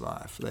 they don't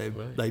survive.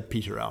 They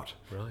peter out,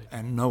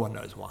 and no one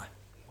knows why.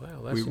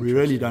 Wow, that's we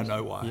really don't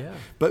know why. Yeah.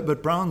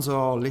 But browns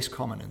are less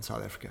common in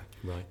South Africa.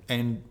 Right.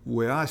 And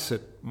where I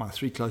sit, my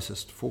four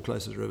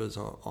closest rivers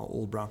are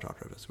all brown trout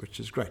rivers, which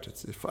is great.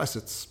 For us,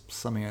 it's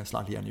something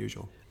slightly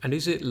unusual. And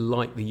is it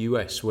like the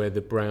US, where the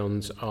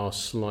browns are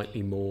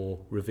slightly more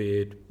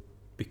revered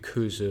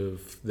because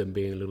of them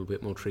being a little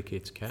bit more trickier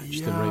to catch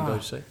than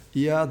rainbows, say?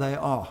 Yeah, they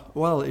are.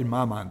 Well, in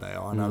my mind, they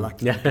are, and I like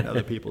to think in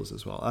other people's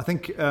as well. I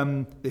think there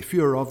are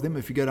fewer of them.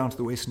 If you go down to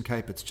the Western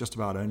Cape, it's just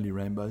about only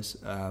rainbows.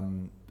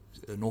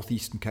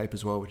 Northeastern Cape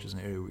as well, which is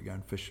an area we go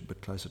and fish a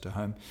bit closer to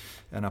home,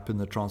 and up in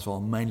the Transvaal,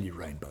 mainly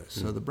rainbows.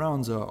 So the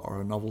browns are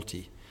a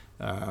novelty.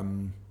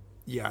 And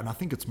I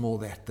think it's more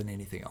that than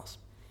anything else.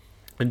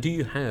 And do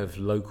you have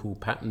local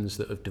patterns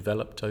that have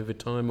developed over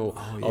time, or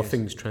are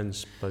things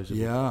transposable?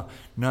 Yeah,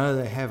 no,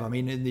 they have. I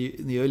mean, in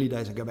the early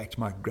days, I go back to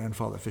my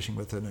grandfather fishing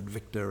with an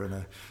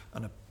Invicta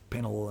and a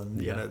Pennell and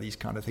these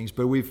kind of things.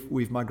 But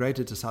we've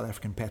migrated to South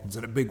African patterns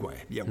in a big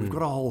way. Yeah, we've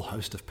got a whole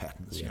host of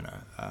patterns. You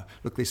know,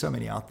 look, there's so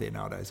many out there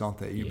nowadays, aren't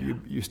there?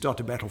 You start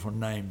to battle for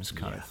names,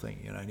 kind of thing.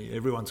 You know, and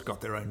everyone's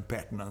got their own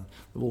pattern, and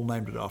they've all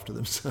named it after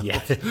themselves.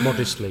 Yeah,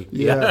 modestly.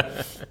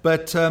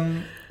 But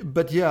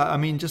I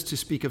mean, just to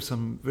speak of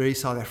some very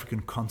South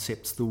African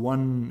concepts, the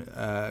one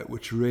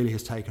which really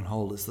has taken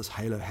hold is this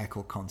halo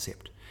hackle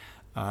concept.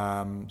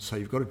 So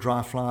you've got a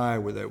dry fly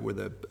with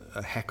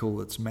a hackle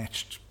that's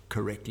matched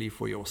correctly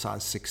for your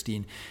size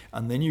 16,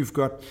 and then you've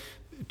got,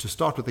 to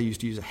start with, they used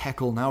to use a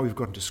hackle. Now we've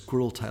got into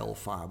squirrel tail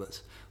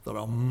fibers that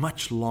are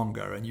much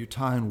longer, and you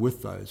tie in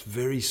with those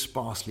very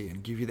sparsely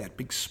and give you that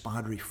big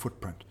spidery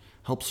footprint.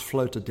 Helps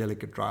float a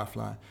delicate dry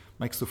fly,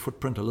 makes the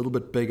footprint a little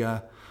bit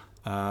bigger,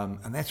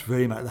 and that's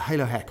very much, the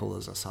halo hackle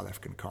is a South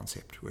African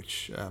concept,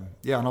 which and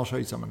I'll show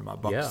you some in my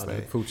box. I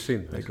look forward to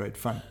seeing those. They're great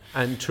fun.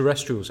 And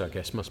terrestrials, I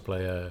guess, must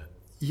play a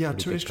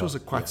terrestrials are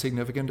quite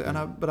significant,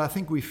 but I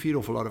think we feed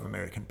off a lot of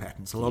American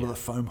patterns, a lot of the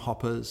foam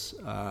hoppers.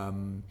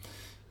 And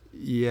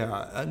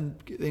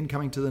then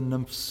coming to the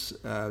nymphs,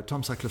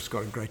 Tom Sutcliffe's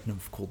got a great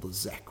nymph called the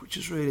Zac, which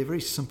is really a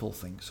very simple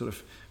thing, sort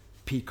of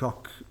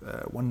peacock.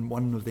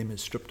 One of them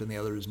is stripped and the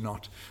other is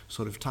not,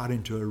 sort of tied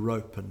into a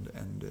rope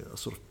and a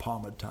sort of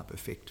palmed type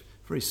effect.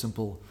 Very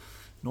simple,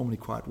 normally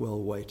quite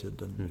well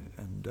weighted,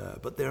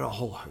 but there are a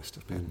whole host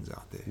of patterns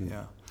out there.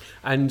 Yeah.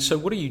 And so,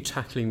 what are you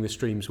tackling the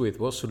streams with?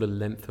 What sort of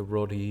length of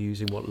rod are you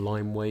using? What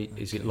line weight?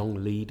 Is it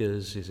long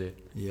leaders? Is it?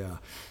 Yeah.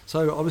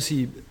 So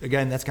obviously,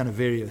 again, that's going to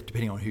vary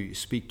depending on who you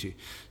speak to.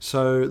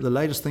 So the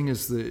latest thing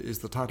is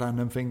the tight line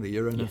nymphing, the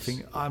Euro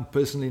nymphing. I'm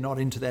personally not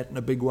into that in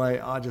a big way.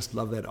 I just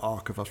love that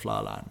arc of a fly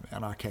line,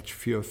 and I catch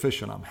fewer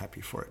fish, and I'm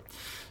happy for it.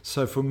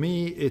 So for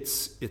me,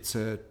 it's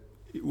a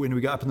when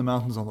we go up in the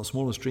mountains on the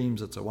smaller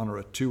streams, it's a 1 or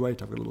a 2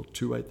 weight. I've got a little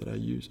 2 weight that I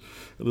use,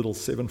 a little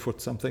 7 foot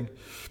something.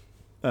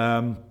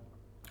 On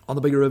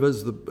the bigger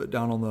rivers,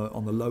 down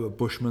on the lower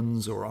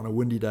Bushmans or on a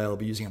windy day, I'll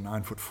be using a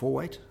 9 foot 4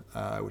 weight,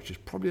 which is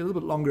probably a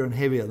little bit longer and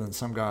heavier than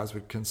some guys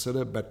would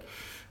consider, but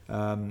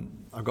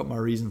I've got my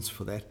reasons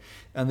for that.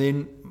 And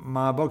then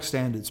my bog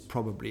standard's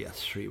probably a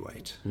 3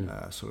 weight,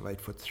 sort of 8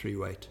 foot 3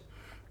 weight.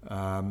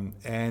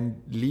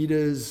 And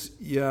leaders,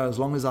 as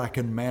long as I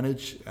can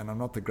manage, and I'm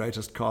not the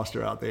greatest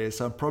caster out there,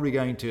 so I'm probably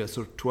going to a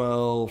sort of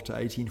 12 to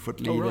 18 foot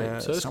leader.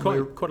 Right. So it's quite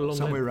a long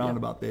somewhere around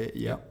about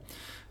there.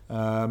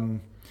 And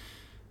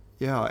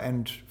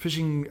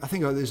fishing, I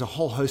think there's a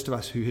whole host of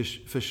us who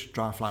fish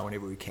dry fly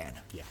whenever we can.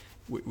 Yeah.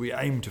 We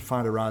aim to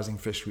find a rising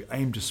fish, we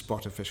aim to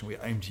spot a fish, and we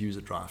aim to use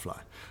a dry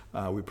fly.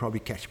 We probably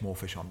catch more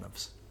fish on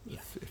nymphs.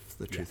 If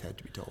the truth had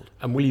to be told.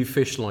 And will you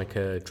fish like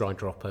a dry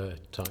dropper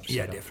type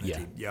setup?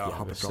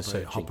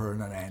 Definitely. Hopper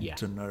and an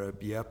ant, and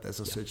there's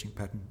a searching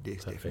pattern.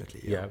 Yes,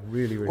 definitely.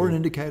 Really. Or an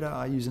indicator.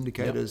 I use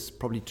indicators,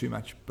 probably too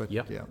much, but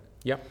No,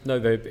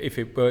 if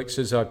it works,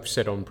 as I've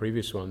said on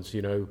previous ones,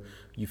 you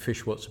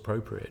fish what's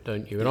appropriate,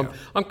 don't you? And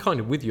I'm kind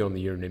of with you on the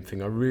Euro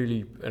nymphing. I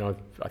really, and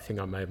I think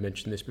I may have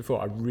mentioned this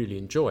before, I really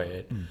enjoy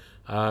it.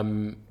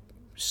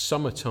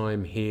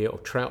 Summertime here, or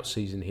trout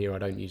season here, I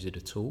don't use it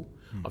at all.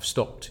 I've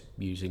stopped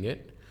using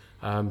it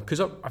because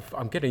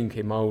I'm getting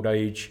in my old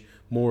age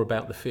more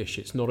about the fish.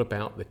 It's not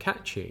about the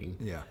catching.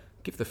 Yeah.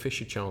 Give the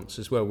fish a chance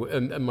as well.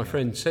 And my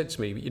friend said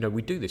to me,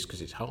 we do this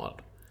because it's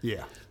hard.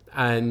 Yeah.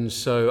 And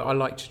so I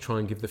like to try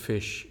and give the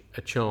fish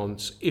a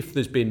chance, if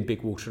there's been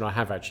big water, and I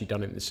have actually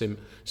done it in the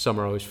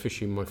summer. I was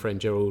fishing with my friend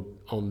Gerald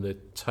on the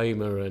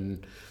Tamer,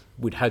 and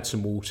we'd had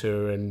some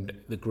water, and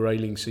the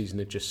grayling season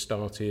had just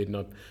started, and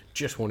I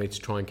just wanted to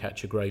try and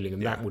catch a grayling,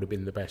 and that would have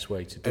been the best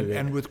way to do it.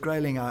 And with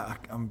grayling,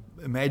 I'm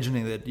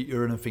imagining that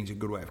urine and thing's a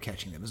good way of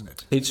catching them, isn't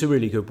it? It's a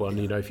really good one,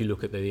 if you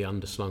look at the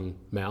underslung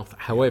mouth.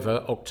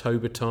 However,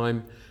 October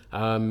time,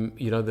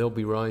 they'll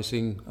be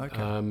rising,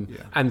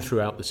 and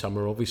throughout the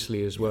summer,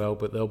 obviously, as well,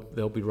 but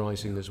they'll be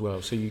rising as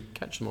well. So you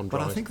catch them on dry.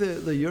 But I think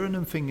the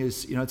urine thing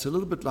is, it's a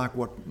little bit like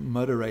what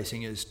motor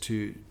racing is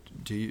to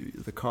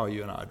the car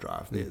you and I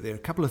drive. There are a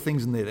couple of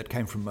things in there that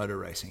came from motor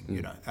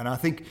racing, and I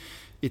think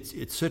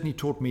it certainly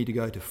taught me to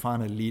go to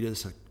finer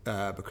leaders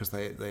because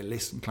they're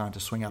less inclined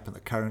to swing up in the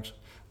current.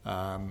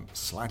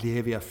 Slightly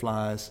heavier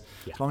flyers,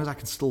 as long as I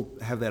can still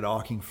have that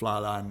arcing fly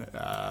line,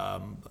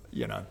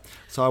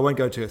 so I won't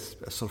go to a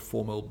sort of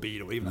 4 mil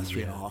bead or even a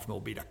 3.5 mil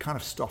bead. I kind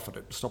of stop at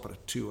a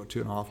 2 or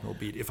 2.5 mil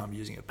bead if I'm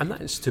using it. And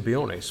that's, to be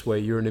honest, where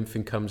urine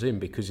nymphing comes in,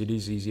 because it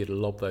is easier to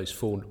lob those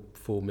 4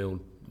 mil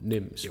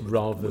nymphs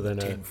rather than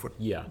a 10-foot.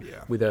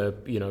 With a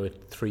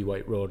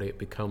 3-weight rod, it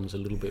becomes a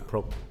little bit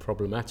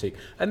problematic,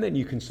 and then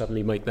you can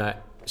suddenly make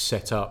that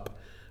set up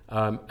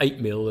 8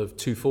 mil of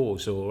 2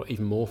 4s or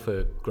even more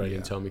for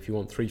grayling time if you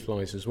want 3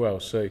 flies as well.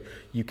 So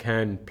you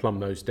can plumb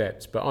those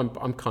depths. But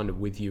I'm kind of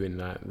with you in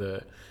that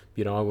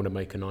I want to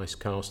make a nice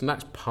cast, and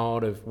that's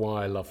part of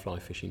why I love fly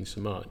fishing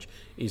so much,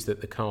 is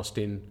that the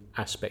casting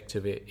aspect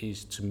of it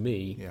is, to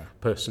me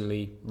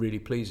personally, really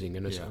pleasing,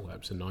 and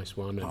that's a nice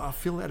one. And I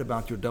feel that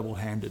about your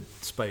double-handed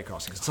spey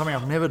casting. It's something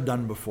I've never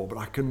done before, but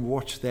I can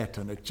watch that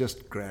and it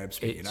just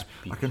grabs me.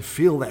 I can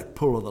feel that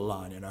pull of the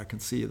line. I can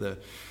see the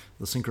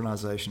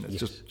synchronization.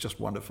 It's just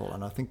wonderful,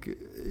 and I think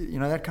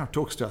that kind of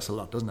talks to us a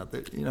lot, doesn't it?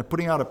 That,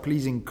 putting out a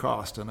pleasing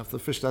cast, and if the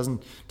fish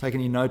doesn't take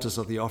any notice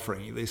of the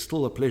offering, there's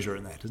still a pleasure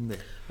in that, isn't there?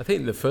 I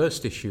think the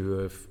first issue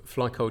of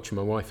Fly Culture,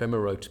 my wife Emma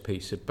wrote a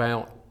piece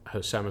about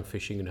her salmon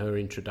fishing and her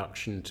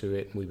introduction to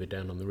it, and we were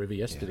down on the river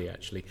yesterday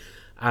actually,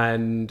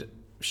 and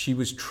she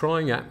was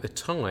trying at the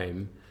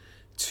time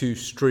to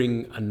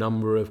string a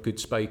number of good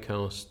spey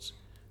casts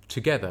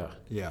together.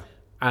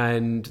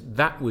 And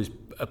that was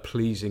a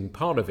pleasing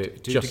part of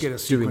it, to get a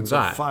sequence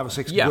of 5 or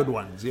 6 good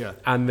ones.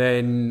 And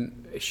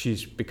then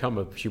she's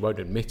become she won't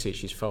admit it,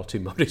 she's far too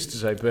modest to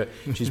say, but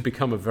she's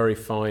become a very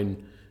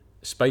fine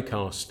spey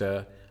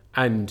caster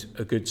and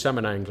a good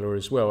salmon angler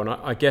as well. And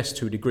I guess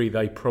to a degree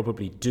they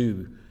probably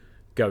do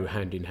go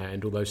hand in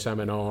hand, although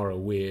salmon are a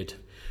weird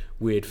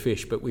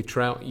fish. But with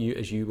trout,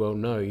 as you well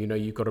know,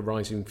 you've got a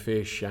rising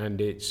fish,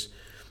 and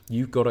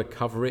you've got to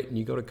cover it, and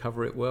you've got to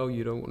cover it well.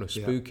 You don't want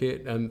to spook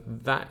it. And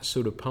that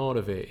sort of part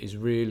of it is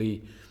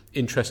really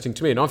interesting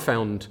to me. And I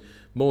found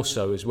more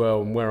so as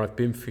well, and where I've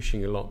been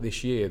fishing a lot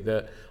this year,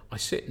 that I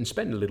sit and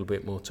spend a little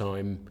bit more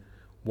time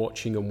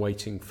watching and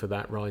waiting for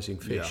that rising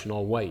fish, and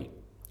I'll wait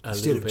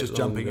instead of just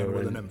jumping in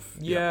with a nymph.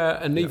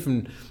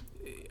 Even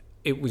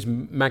it was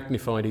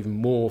magnified even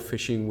more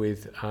fishing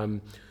with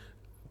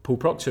Paul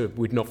Proctor.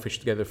 We'd not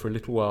fished together for a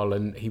little while,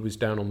 and he was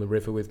down on the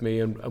river with me,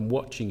 and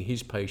watching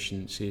his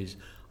patience is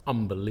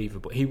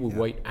unbelievable. He will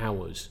wait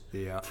hours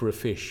for a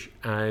fish,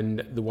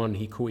 and the one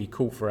he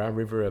caught for our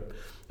river, a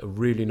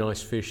really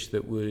nice fish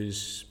that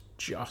was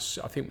just,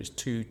 I think it was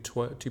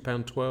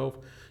 £2.12,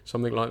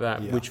 something like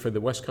that, which for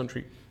the West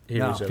Country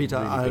here is a Peter,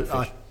 really big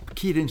fish. I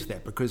keyed into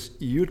that because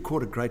you'd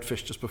caught a great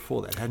fish just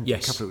before that, hadn't you? A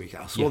couple of weeks.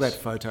 I saw that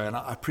photo, and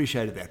I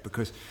appreciated that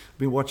because I've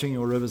been watching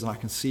your rivers, and I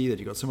can see that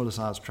you've got similar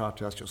sized trout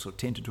to us, you're sort of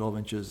 10 to 12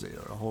 inches,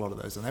 a whole lot of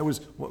those. And that was,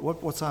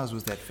 what size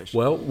was that fish?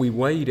 Well, we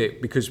weighed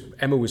it because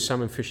Emma was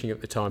salmon fishing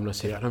at the time, and I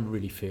said, I don't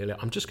really feel it.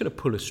 I'm just going to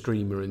pull a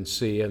streamer and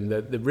see. And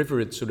the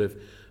river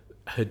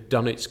had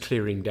done its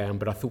clearing down,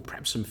 but I thought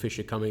perhaps some fish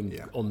are coming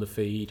on the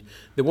feed.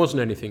 There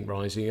wasn't anything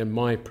rising, and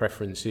my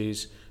preference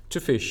is to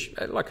fish,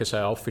 like I say,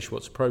 I'll fish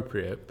what's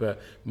appropriate, but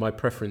my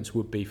preference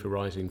would be for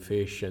rising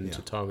fish and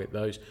to target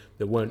those.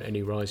 There weren't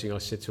any rising. I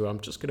said to her, I'm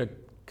just going to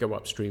go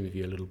upstream with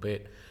you a little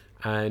bit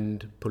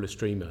and pull a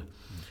streamer.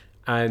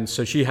 And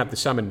so she had the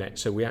salmon net,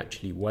 so we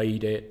actually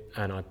weighed it,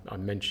 and I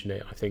mentioned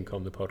it, I think,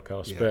 on the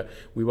podcast, but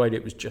we weighed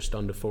it was just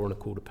under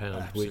 4.25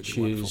 pounds, which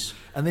wonderful. Is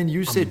And then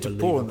you said to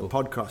Paul on the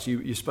podcast,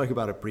 you spoke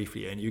about it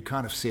briefly, and you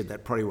kind of said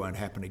that probably won't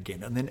happen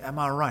again. And then, am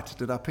I right?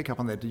 Did I pick up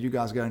on that? Did you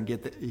guys go and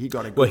get that? He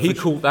got a good Well, he fish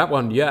caught that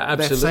one,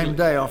 absolutely. That same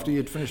day after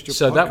you'd finished your podcast?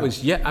 So that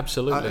was,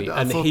 absolutely.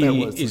 I and thought he that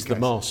was is the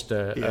case.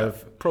 master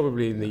of,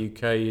 probably in the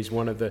UK, is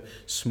one of the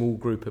small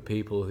group of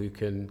people who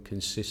can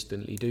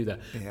consistently do that.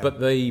 But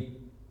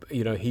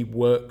he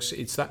works,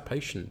 it's that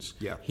patience.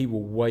 He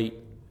will wait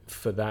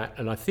for that,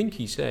 and I think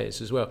he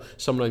says as well,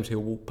 sometimes he'll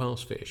walk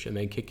past fish and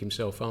then kick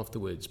himself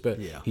afterwards, but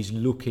he's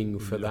looking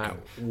for that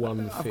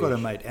one fish. I've got a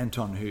mate,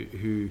 Anton,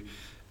 who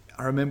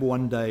I remember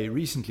one day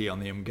recently on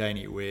the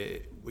Mgani where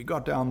we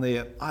got down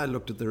there, I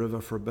looked at the river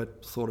for a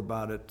bit, thought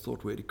about it,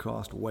 thought where to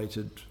cast,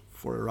 waited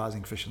for a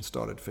rising fish and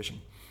started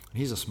fishing. And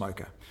he's a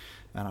smoker.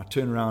 And I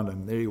turned around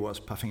and there he was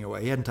puffing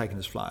away. He hadn't taken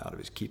his fly out of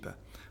his keeper.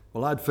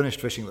 Well, I'd finished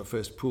fishing the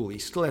first pool. He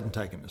still hadn't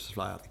taken his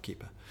fly out of the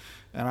keeper.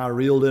 And I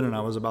reeled in and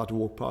I was about to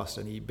walk past,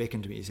 and he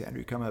beckoned to me. He said,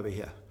 "Andrew, come over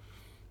here."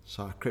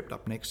 So I crept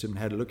up next to him and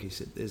had a look. He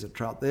said, "There's a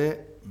trout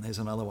there, and there's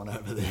another one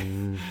over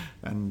there."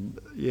 And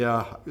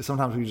yeah,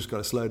 sometimes we just got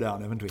to slow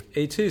down, haven't we?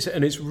 It is,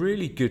 and it's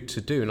really good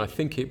to do. And I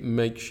think it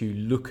makes you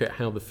look at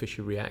how the fish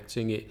are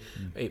reacting.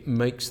 It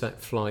makes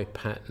that fly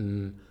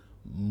pattern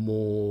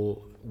more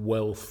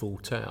well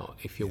thought out.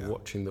 If you're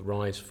watching the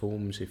rise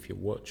forms, if you're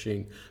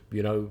watching,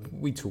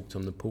 we talked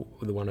on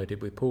the one I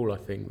did with Paul, I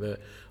think, that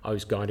I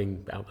was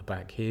guiding out the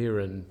back here,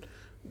 and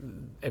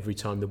every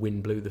time the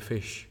wind blew, the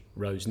fish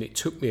rose, and it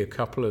took me a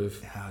couple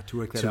of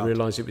to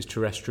realise it was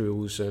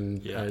terrestrials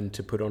and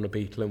to put on a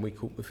beetle, and we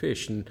caught the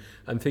fish and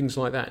things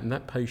like that. And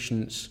that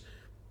patience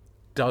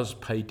does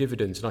pay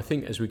dividends. And I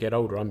think as we get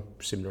older, I'm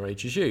similar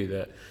age as you,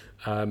 that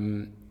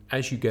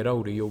as you get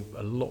older, you're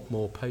a lot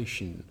more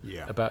patient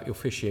about your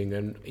fishing.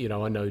 And,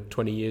 I know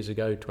 20 years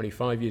ago,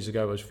 25 years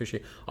ago, I was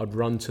fishing, I'd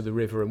run to the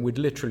river and we'd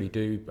literally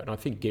do, and I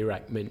think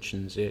Girac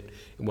mentions it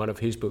in one of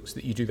his books,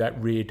 that you do that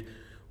weird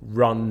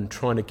run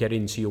trying to get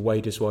into your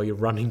waders while you're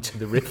running to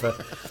the river.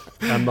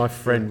 And my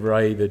friend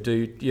Ray, the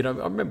dude, I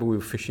remember we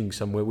were fishing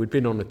somewhere. We'd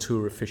been on a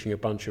tour of fishing a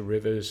bunch of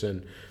rivers,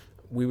 and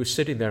we were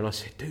sitting there, and I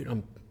said, "Dude,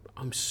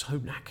 I'm so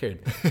knackered.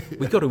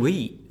 We got to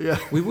eat."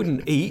 We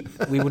wouldn't eat.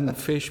 We wouldn't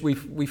fish. We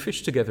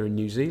fished together in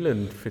New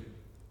Zealand for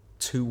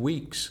 2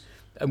 weeks.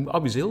 And I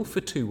was ill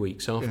for 2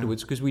 weeks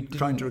afterwards because we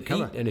didn't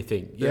eat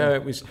anything.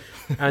 It was.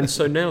 And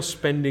so now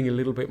spending a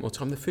little bit more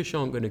time, the fish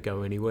aren't going to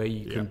go anywhere.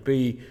 You can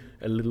be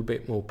a little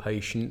bit more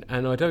patient.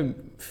 And I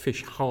don't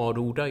fish hard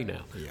all day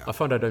now. I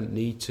find I don't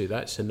need to.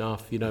 That's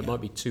enough. It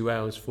might be 2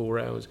 hours, 4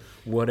 hours,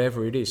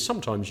 whatever it is.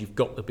 Sometimes you've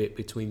got the bit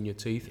between your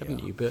teeth,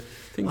 haven't you? But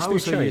things do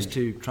change. I also used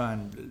to try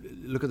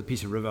and look at the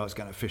piece of river I was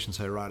going to fish and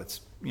say, right,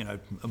 it's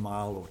a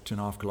mile or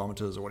 2.5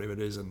 kilometres or whatever it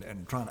is,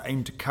 and try and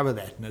aim to cover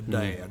that in a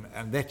day.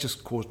 And that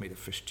just caused me to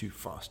fish too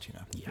fast,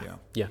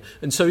 Yeah.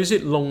 And so is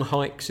it long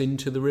hikes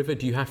into the river?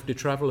 Do you have to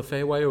travel a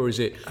fair way, or is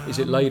it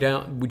laid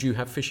out? Would you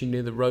have fishing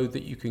near the road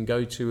that you can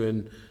go to?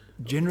 And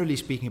generally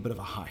speaking, a bit of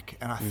a hike.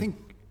 And I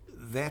think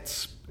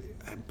that's...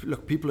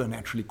 Look, people are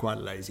naturally quite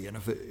lazy, and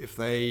if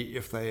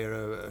they're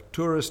a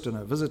tourist and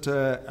a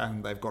visitor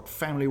and they've got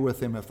family with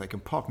them, if they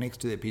can park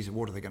next to their piece of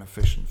water, they're going to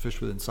fish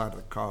within sight of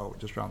the car or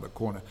just around the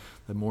corner.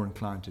 They're more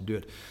inclined to do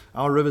it.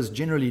 Our rivers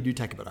generally do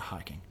take a bit of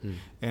hiking,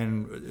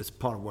 and it's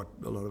part of what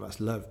a lot of us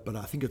love. But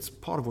I think it's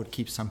part of what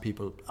keeps some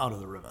people out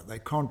of the river. They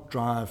can't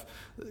drive.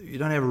 You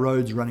don't have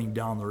roads running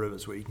down the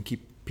rivers where you can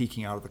keep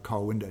peeking out of the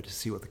car window to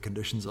see what the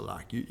conditions are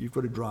like. You've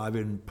got to drive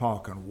in,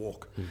 park and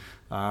walk.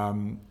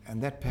 And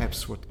that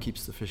perhaps what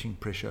keeps the fishing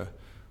pressure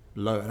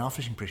low. And our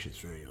fishing pressure is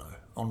very low.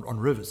 On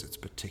rivers it's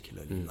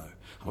particularly low.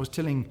 I was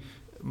telling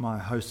my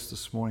hosts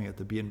this morning at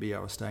the B&B I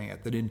was staying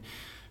at that I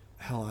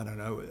don't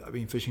know, I've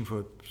been fishing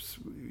for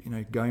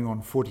going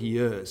on 40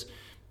 years.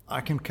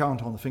 I can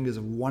count on the fingers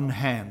of one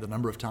hand the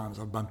number of times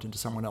I've bumped into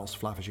someone else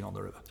fly fishing on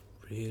the river.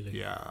 Really?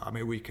 Yeah, I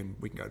mean we can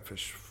go and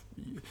fish.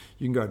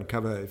 You can go and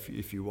cover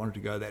if you wanted to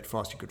go that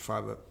fast. You could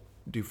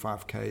do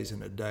 5Ks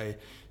in a day.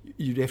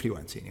 You definitely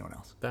won't see anyone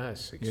else.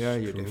 That's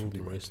extraordinary, you definitely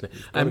won't.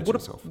 And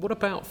what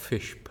about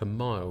fish per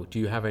mile? Do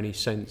you have any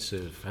sense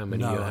of how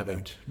many you're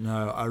having?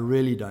 No, I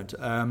really don't.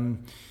 I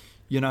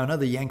know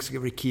the Yanks are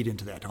very keyed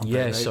into that, aren't they?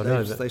 Yes, I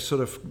know that. They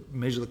sort of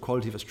measure the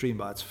quality of a stream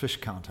by its fish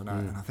count, and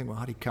I think, well,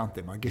 how do you count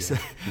them? I guess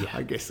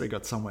I guess they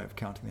got some way of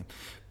counting them,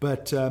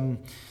 but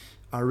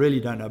I really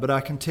don't know. But I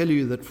can tell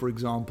you that, for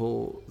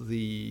example,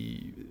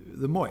 the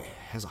Moy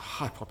has a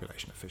high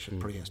population of fish. It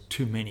probably has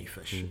too many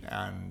fish,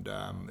 and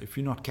if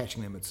you're not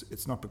catching them,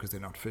 it's not because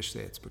they're not fish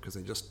there. It's because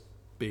they're just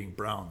being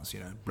browns.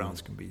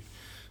 Browns can be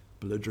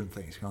belligerent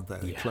things, can't they?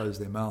 They close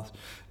their mouth.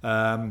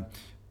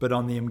 But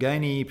on the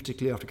Mgani,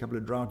 particularly after a couple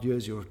of drought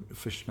years, your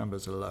fish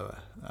numbers are lower.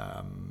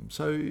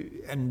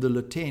 And the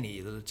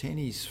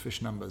Lateni's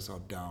fish numbers are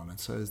down, and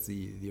so is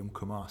the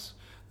Umkomas.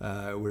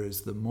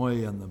 Whereas the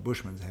Moy and the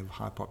Bushmans have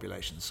high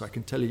populations. So I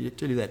can tell you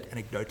that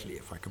anecdotally,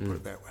 if I can put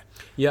it that way.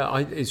 Yeah,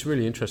 it's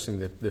really interesting,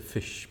 the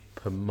fish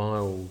per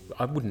mile.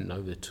 I wouldn't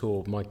know the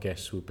tour. My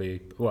guess would be,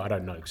 well, I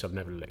don't know because I've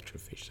never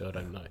lectured fish, so I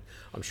don't know.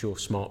 I'm sure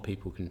smart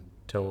people can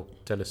tell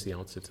us the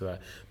answer to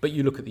that. But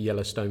you look at the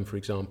Yellowstone, for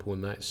example,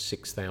 and that's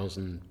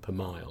 6,000 per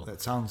mile.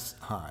 That sounds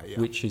high, yeah.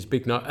 Which is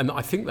big. And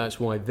I think that's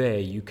why there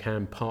you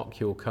can park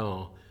your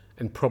car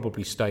and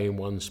probably stay in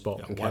one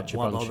spot and catch a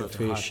bunch of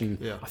fish. And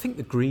I think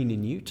the green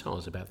in Utah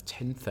is about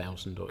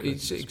 10,000.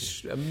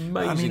 It's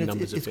amazing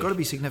numbers of fish. It's got to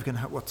be significant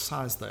what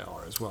size they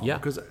are as well. Yeah.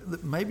 Because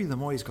maybe the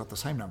Moy's got the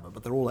same number,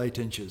 but they're all 8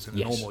 inches in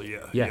a normal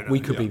year. Yeah, we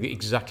could be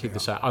exactly the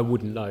same. I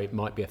wouldn't know. It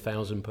might be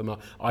 1,000 per mile.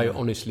 I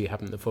honestly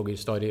haven't the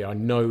foggiest idea. I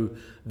know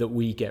that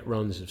we get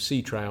runs of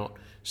sea trout,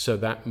 so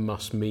that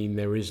must mean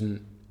there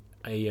isn't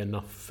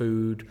enough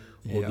food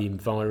or the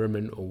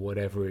environment or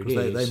whatever it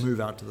is. They move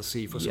out to the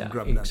sea for some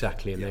grub.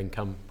 Exactly, and then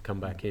come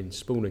back in,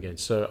 spawn again.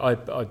 So I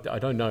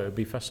don't know. It would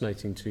be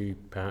fascinating to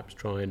perhaps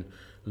try and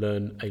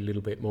learn a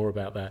little bit more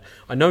about that.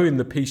 I know in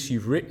the piece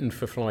you've written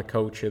for Fly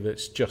Culture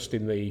that's just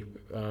in the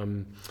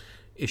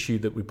issue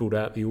that we brought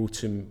out, the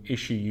autumn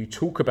issue, you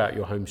talk about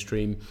your home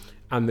stream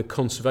and the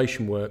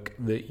conservation work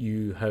that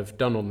you have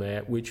done on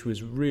there, which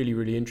was really,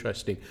 really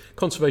interesting.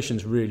 Conservation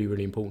is really,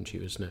 really important to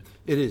you, isn't it?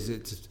 It is.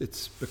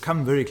 It's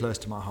become very close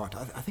to my heart.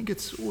 I think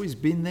it's always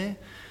been there.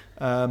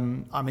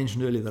 I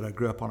mentioned earlier that I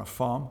grew up on a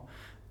farm,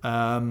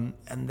 and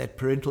that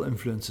parental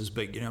influence is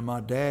big. You know, my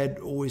dad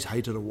always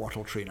hated a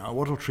wattle tree. Now, a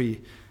wattle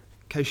tree,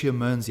 Acacia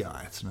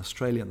mearnsii, it's an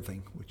Australian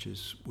thing, which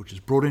is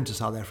brought into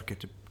South Africa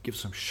to give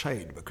some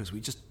shade, because we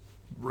just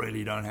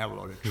really don't have a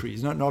lot of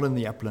trees, not in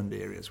the upland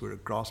areas. We're a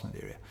grassland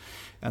area,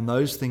 and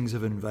those things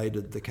have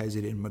invaded the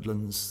KZN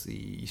Midlands,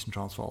 the Eastern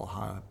Transvaal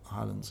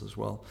Highlands as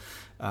well.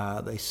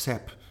 They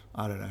sap,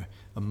 I don't know,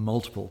 a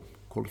multiple,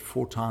 call it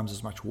 4 times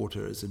as much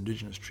water as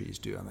indigenous trees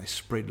do, and they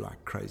spread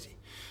like crazy.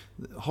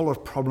 A whole lot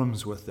of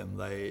problems with them.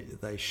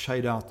 They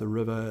shade out the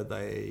river.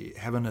 They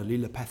have an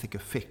allelopathic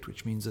effect,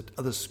 which means that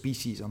other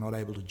species are not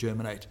able to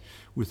germinate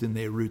within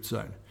their root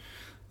zone.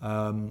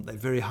 They're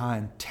very high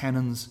in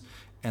tannins,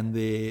 and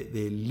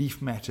their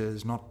leaf matter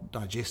is not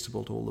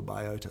digestible to all the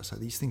biota. So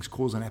these things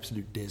cause an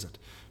absolute desert.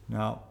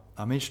 Now,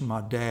 I mentioned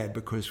my dad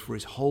because for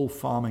his whole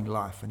farming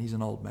life, and he's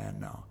an old man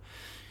now,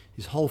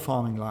 his whole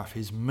farming life,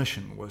 his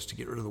mission was to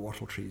get rid of the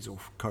wattle trees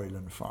off Corrie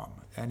Farm.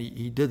 And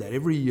he did that.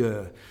 Every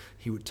year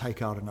he would take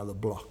out another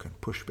block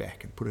and push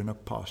back and put in a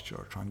pasture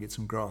or try and get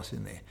some grass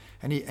in there.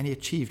 And he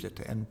achieved it.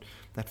 And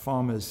that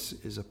farm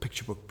is a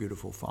picture book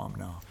beautiful farm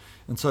now.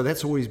 And so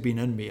that's always been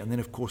in me. And then,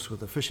 of course,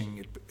 with the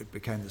fishing, it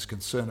became this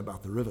concern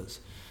about the rivers.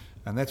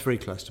 And that's very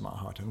close to my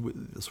heart.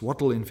 And this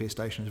wattle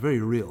infestation is very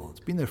real. It's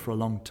been there for a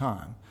long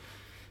time.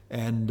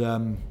 And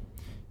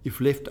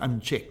if left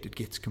unchecked, it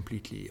gets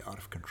completely out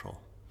of control.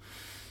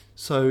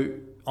 So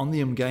on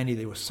the Umgeni,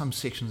 there were some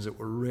sections that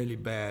were really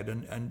bad,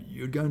 and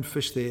you'd go and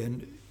fish there,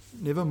 and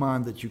never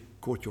mind that you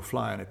caught your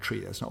fly in a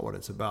tree, that's not what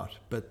it's about,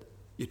 but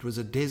it was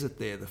a desert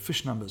there. The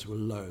fish numbers were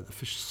low, the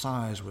fish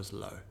size was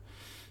low.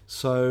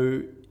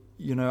 So,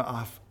 you know,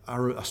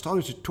 I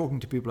started talking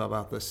to people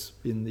about this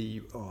in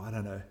the,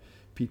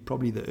 Pete,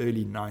 probably the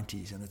early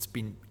 90s, and it's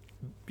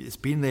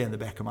been there in the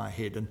back of my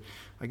head. And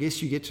I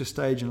guess you get to a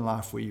stage in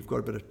life where you've got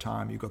a bit of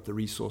time, you've got the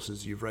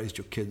resources, you've raised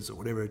your kids or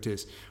whatever it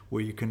is,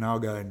 where you can now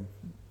go and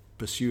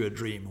pursue a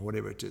dream or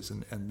whatever it is.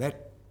 And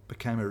that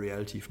became a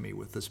reality for me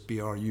with this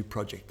BRU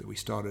project that we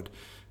started,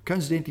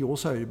 coincidentally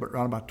also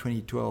around about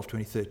 2012,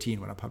 2013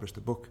 when I published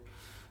the book.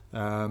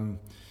 And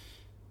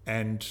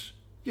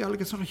yeah, look,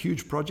 it's not a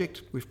huge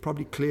project. We've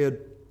probably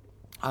cleared,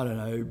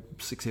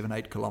 6, 7,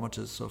 8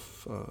 kilometers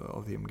of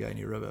the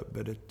Umgeni River,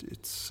 but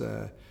it's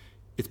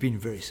been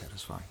very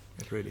satisfying.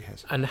 It really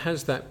has. And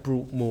has that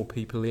brought more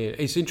people in?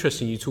 It's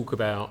interesting you talk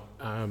about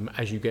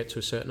as you get to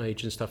a certain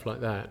age and stuff like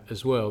that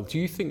as well. Do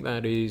you think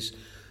that is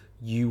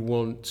you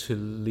want to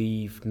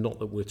leave, not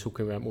that we're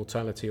talking about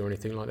mortality or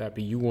anything like that,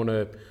 but you want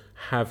to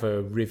have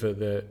a river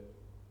that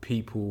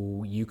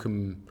you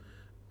can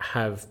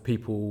have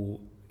people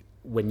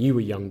when you were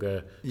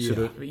younger, sort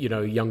of,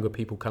 younger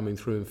people coming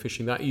through and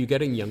fishing that? Are you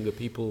getting younger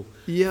people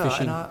fishing?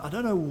 Yeah, and I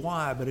don't know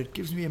why, but it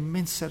gives me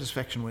immense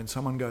satisfaction when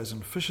someone goes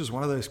and fishes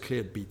one of those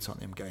cleared beats on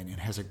the Umgeni and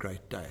has a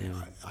great day.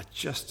 I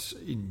just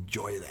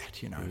enjoy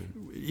that,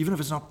 Even if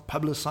it's not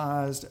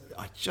publicised,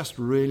 I just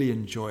really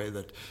enjoy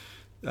that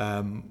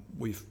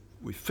we've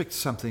fixed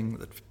something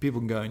that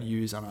people can go and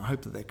use, and I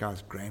hope that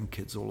guy's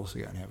grandkids will also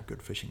go and have a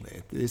good fishing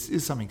there. There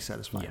is something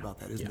satisfying about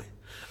that, isn't there?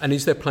 And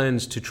is there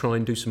plans to try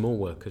and do some more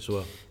work as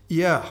well?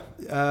 Yeah.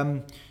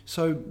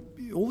 So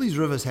all these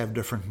rivers have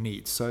different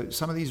needs. So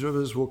some of these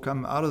rivers will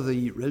come out of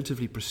the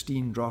relatively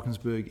pristine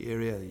Drakensberg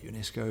area, the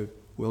UNESCO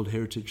World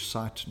Heritage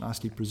Site,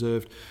 nicely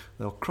preserved.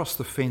 They'll cross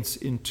the fence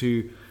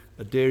into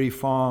a dairy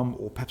farm,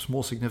 or perhaps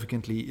more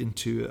significantly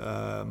into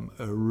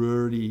a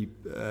rurally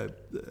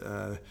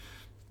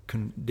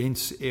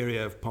condensed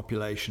area of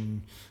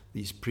population,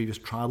 these previous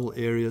tribal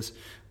areas,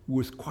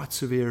 with quite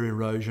severe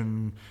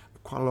erosion,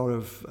 quite a lot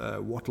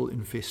of wattle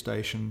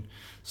infestation.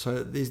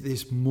 So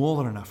there's more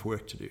than enough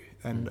work to do,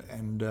 and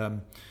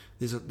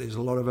there's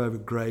a lot of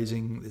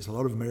overgrazing. There's a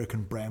lot of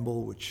American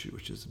bramble, which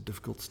is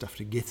difficult stuff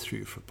to get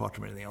through, apart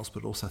from anything else,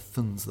 but also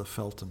thins the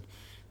felt, and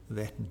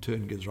that in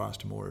turn gives rise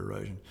to more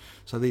erosion.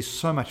 So there's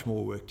so much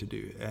more work to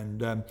do,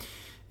 and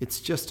it's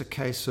just a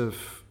case of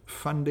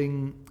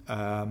funding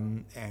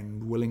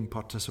and willing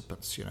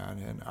participants,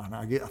 and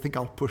I think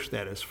I'll push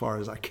that as far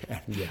as I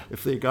can. Yeah.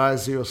 If the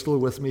guys who are still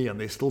with me and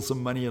there's still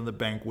some money in the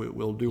bank,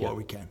 we'll do what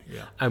we can.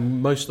 Yeah.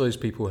 And most of those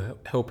people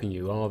helping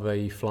you, are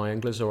they fly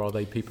anglers or are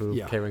they people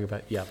caring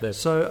about?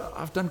 So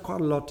I've done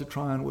quite a lot to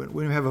try and,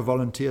 when we have a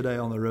volunteer day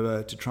on the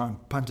river, to try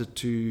and punt it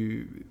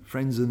to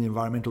friends in the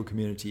environmental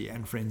community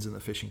and friends in the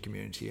fishing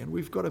community. And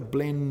we've got a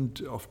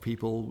blend of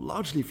people,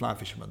 largely fly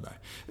fishermen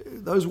though.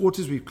 Those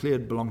waters we've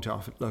cleared belong to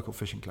our local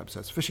fishing club.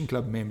 So it's fishing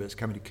club members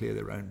coming to clear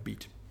their own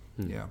beat.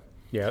 Yeah,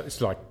 it's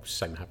like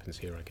same happens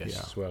here, I guess,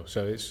 as well.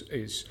 So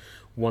it's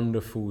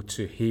wonderful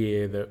to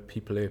hear that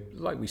people are,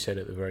 like we said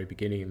at the very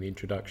beginning in the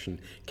introduction,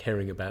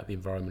 caring about the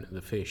environment and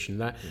the fish, and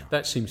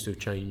that seems to have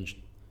changed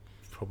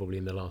probably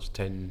in the last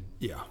 10,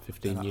 Yeah.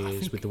 15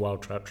 years with the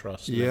Wild Trout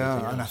Trust.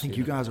 And I think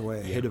you guys are way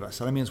ahead of us.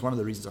 I mean, it's one of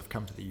the reasons I've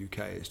come to the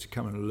UK is to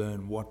come and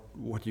learn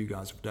what you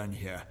guys have done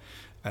here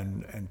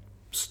and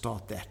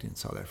start that in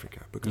South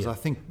Africa, because I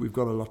think we've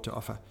got a lot to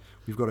offer.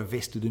 We've got a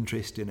vested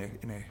interest in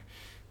a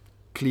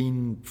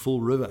clean,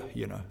 full river,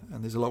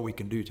 and there's a lot we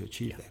can do to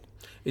achieve that.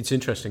 It's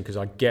interesting because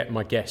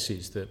my guess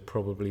is that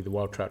probably the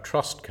Wild Trout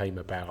Trust came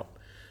about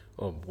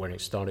when it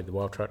started, the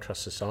Wild Trout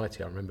Trust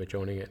Society. I remember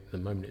joining it the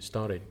moment it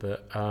started,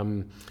 but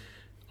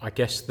I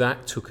guess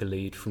that took a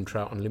lead from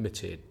Trout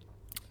Unlimited.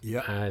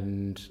 Yeah,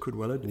 and could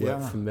well have.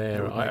 Yeah, from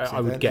there,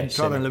 I would guess.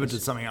 Trout Unlimited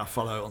is something I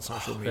follow on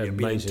social media.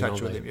 Be in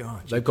touch with them.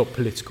 They've got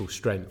political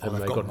strength and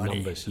they've got money.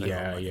 Numbers.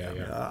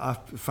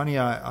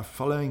 I'm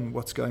following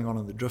what's going on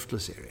in the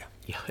driftless area.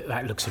 Yeah,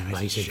 that looks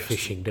amazing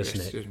fishing,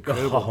 doesn't it?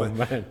 Incredible,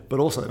 man. But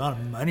also the amount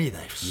of money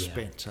they've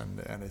spent,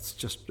 and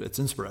it's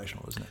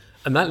inspirational, isn't it?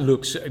 And that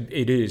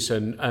it is,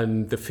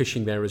 and the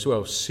fishing there as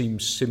well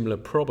seems similar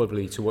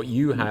probably to what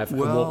you have and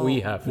what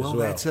we have as well.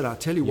 Well, that's it. I'll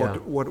tell you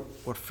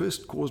what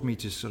first caused me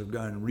to sort of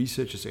go and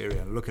research this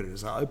area and look at it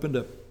is I opened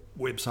a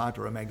website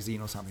or a magazine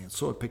or something and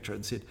saw a picture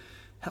and said,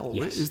 hell,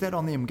 is that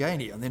on the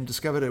Mgani? And then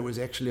discovered it was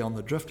actually on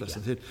the driftless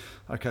and said,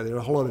 okay, there are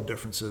a whole lot of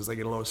differences. They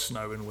get a lot of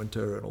snow in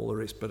winter and all the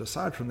rest. But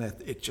aside from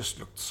that, it just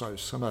looked so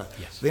similar.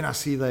 Yes. Then I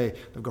see they've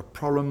got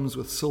problems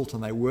with silt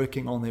and they're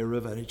working on their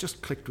river, and it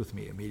just clicked with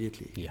me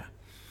immediately. Yeah.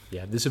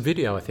 Yeah, there's a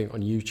video I think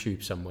on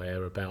YouTube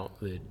somewhere about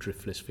the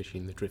driftless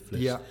fishing, the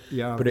driftless.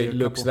 Yeah. But it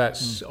looks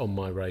that's on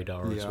my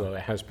radar as well.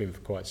 It has been for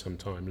quite some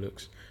time.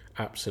 Looks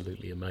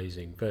absolutely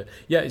amazing. But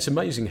yeah, it's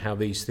amazing how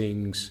these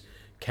things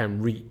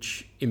can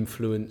reach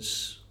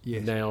influence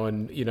now.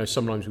 And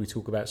sometimes we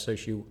talk about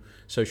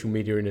social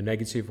media in a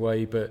negative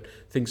way, but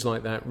things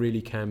like that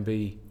really can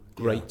be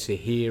great to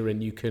hear,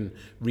 and you can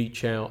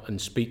reach out and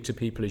speak to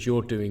people as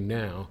you're doing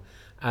now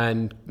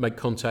and make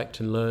contact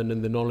and learn,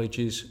 and the knowledge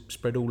is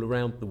spread all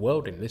around the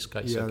world in this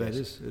case. Yeah, it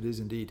is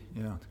indeed.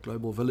 Yeah, the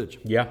global village.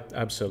 Yeah,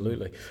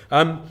 absolutely.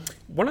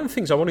 One of the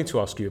things I wanted to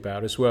ask you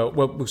about as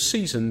well,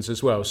 seasons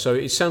as well. So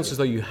it sounds as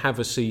though you have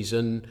a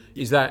season.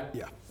 Is that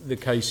the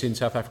case in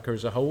South Africa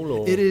as a whole?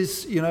 Or? It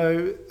is,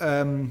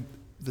 the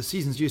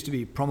seasons used to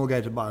be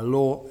promulgated by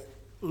law.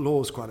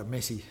 Law is quite a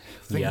messy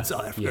thing in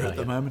South Africa at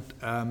the moment.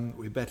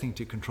 We're battling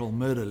to control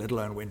murder, let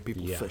alone when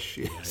people fish,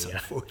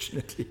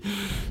 unfortunately.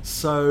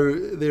 So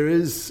there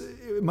is,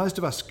 most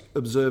of us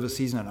observe a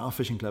season, and our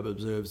fishing club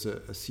observes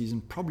a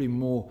season probably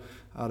more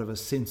out of a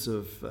sense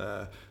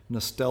of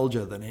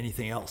nostalgia than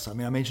anything else. I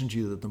mean, I mentioned to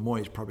you that the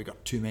Moy's probably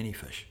got too many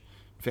fish.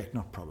 In fact,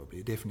 not probably,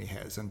 it definitely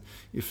has. And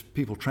if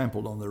people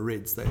trampled on the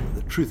reds,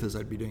 the truth is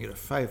they'd be doing it a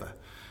favour.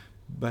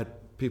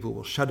 But people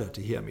will shudder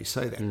to hear me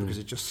say that because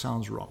it just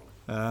sounds wrong.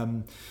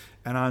 And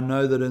I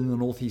know that in the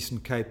Northeastern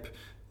Cape,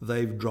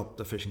 they've dropped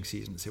the fishing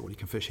season and said, well, you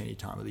can fish any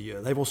time of the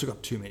year. They've also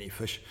got too many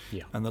fish.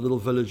 Yeah. And the little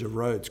village of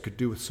Rhodes could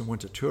do with some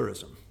winter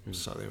tourism.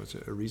 So there was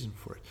a reason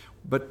for it.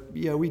 But,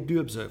 we do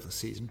observe the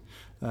season.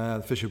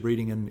 Fish are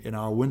breeding in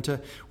our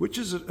winter, which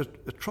is a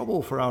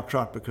trouble for our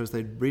trout because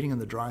they're breeding in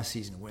the dry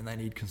season when they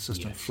need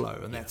consistent flow,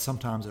 and that's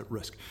sometimes at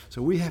risk.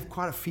 So we have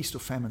quite a feast or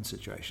famine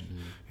situation.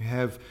 You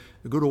have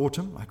a good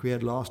autumn, like we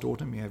had last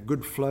autumn. You have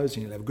good flows,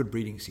 and you'll have a good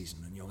breeding season,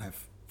 and you'll have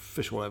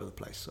fish all over the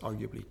place,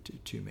 arguably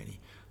too many.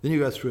 Then you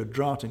go through a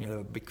drought and you have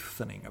a big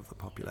thinning of the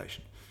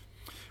population.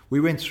 We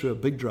went through a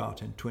big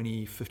drought in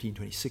 2015,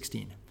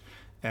 2016.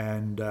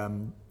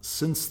 And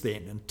since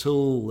then,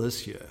 until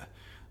this year,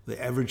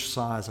 the average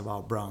size of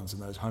our browns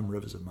in those home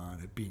rivers of mine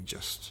have been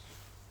just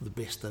the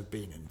best they've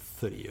been in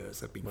 30 years.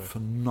 They've been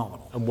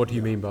phenomenal. And what do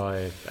you mean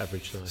by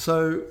average size?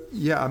 So,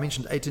 I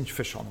mentioned 8-inch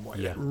fish on the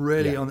Moy.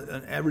 On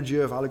an average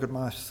year, if I look at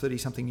my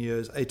 30-something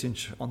years,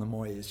 8-inch on the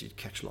Moy is you'd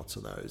catch lots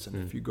of those. And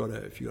if you got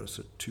a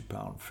sort of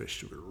 2-pound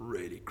fish, it would be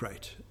really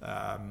great.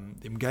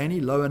 The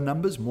Mgani, lower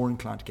numbers, more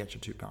inclined to catch a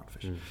 2-pound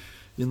fish.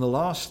 In the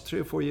last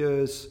 3 or 4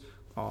 years,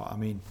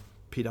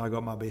 Pete, I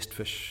got my best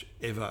fish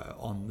ever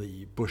on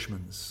the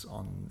Bushmans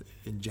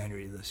in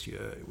January this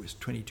year. It was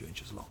 22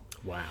 inches long.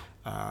 Wow.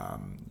 A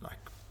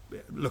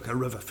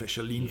river fish,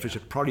 a lean fish.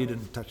 It probably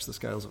didn't touch the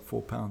scales at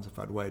 4 pounds if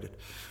I'd weighed it.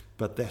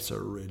 But that's a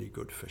really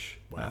good fish.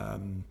 Wow.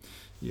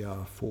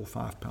 4 or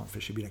 5 pound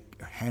fish. There've been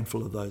a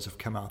handful of those have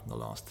come out in the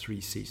last 3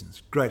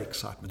 seasons. Great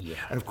excitement. Yeah.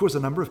 And of course, a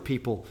number of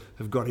people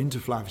have got into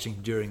fly fishing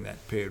during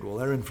that period. Well,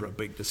 they're in for a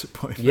big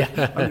disappointment.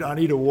 Yeah. I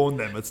need to warn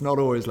them. It's not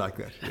always like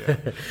that. Yeah.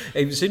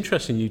 It was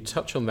interesting you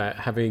touch on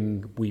that.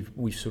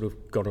 We've sort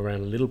of got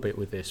around a little bit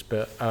with this,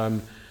 but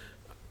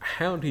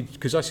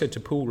because I said to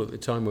Paul at the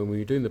time when we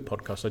were doing the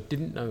podcast, I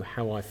didn't know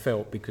how I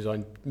felt because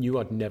I knew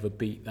I'd never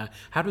beat that.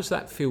 How does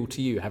that feel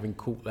to you, having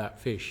caught that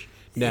fish?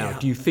 Now,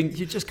 do you think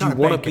you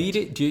want to beat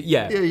it?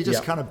 You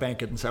just kind of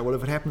bank it and say, well,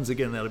 if it happens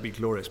again, that'll be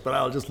glorious. But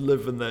I'll just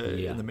live in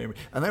the memory.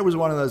 And that was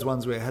one of those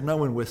ones where I had no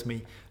one with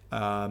me,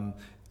 and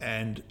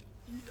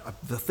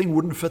the thing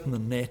wouldn't fit in the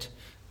net.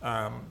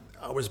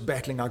 I was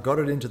battling. I got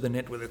it into the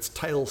net with its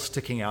tail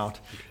sticking out,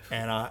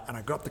 and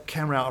I got the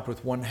camera out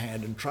with one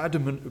hand and tried to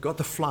got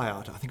the fly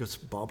out. I think it was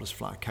barbless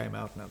fly came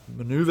out, and I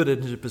maneuvered it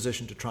into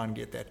position to try and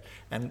get that.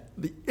 And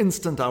the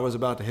instant I was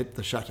about to hit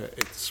the shutter,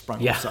 it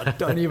sprung off. So I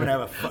don't even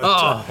have a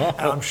photo.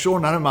 And I'm sure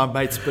none of my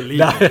mates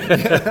believe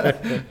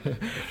it.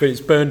 But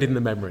it's burned in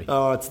the memory.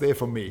 Oh, it's there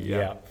for me.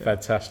 Yeah,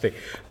 fantastic.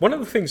 One of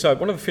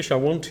the fish I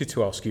wanted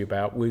to ask you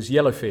about was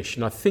yellowfish,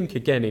 and I think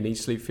again in Eat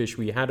Sleep Fish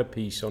we had a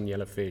piece on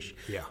yellowfish.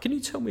 Yeah. Can you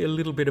tell me a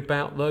little bit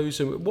about those?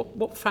 And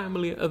what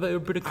family are they? A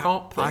bit of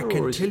carp there? I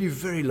can tell you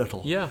very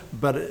little. Yeah.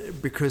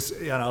 But because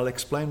I'll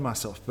explain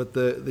myself. But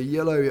the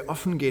yellow, you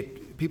often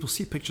get people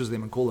see pictures of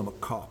them and call them a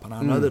carp, and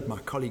I know that my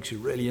colleagues who are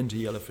really into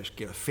yellowfish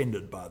get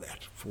offended by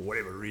that for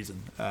whatever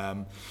reason.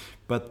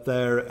 But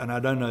and I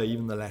don't know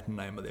even the Latin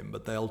name of them,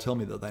 but they'll tell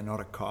me that they're not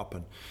a carp,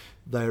 and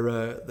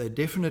they're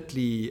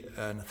definitely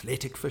an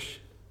athletic fish,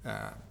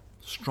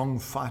 strong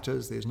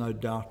fighters, there's no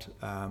doubt,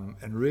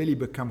 and really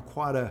become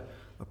quite a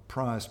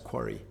prized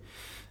quarry.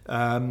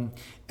 And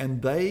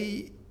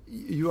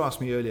you asked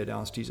me earlier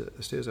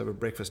downstairs over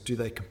breakfast, do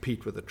they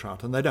compete with the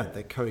trout? And they don't,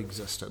 they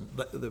coexist. And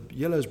the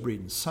yellows breed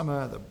in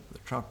summer, the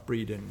trout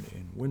breed in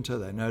winter.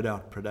 They no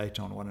doubt predate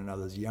on one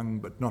another's young,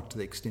 but not to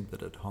the extent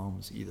that it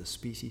harms either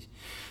species.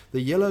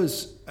 The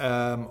yellows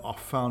are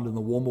found in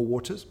the warmer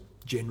waters,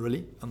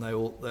 generally, and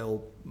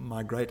they'll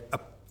migrate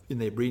up in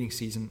their breeding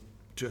season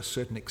to a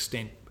certain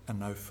extent and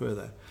no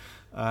further.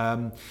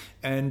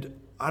 And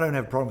I don't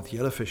have a problem with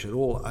yellowfish at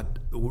all.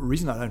 The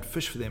reason I don't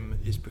fish for them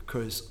is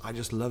because I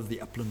just love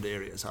the upland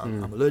areas.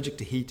 I'm allergic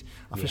to heat.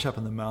 I fish up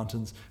in the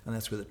mountains, and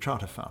that's where the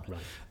trout are found. Right.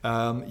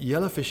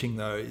 Yellowfishing,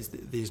 though,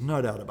 there's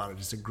no doubt about it.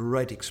 It's a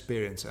great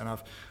experience. And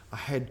I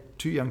had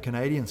 2 young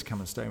Canadians come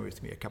and stay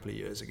with me a couple of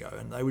years ago,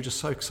 and they were just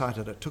so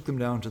excited. I took them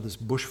down to this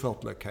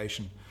bushveld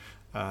location.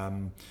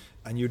 And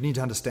you'd need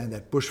to understand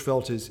that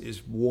bushveld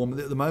is warm.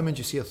 The moment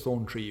you see a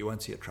thorn tree, you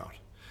won't see a trout.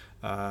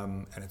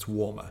 And it's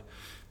warmer.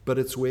 But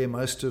it's where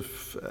most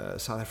of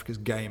South Africa's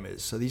game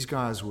is. So these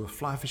guys were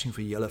fly fishing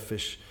for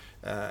yellowfish,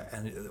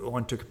 and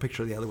one took a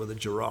picture of the other with a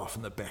giraffe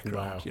in the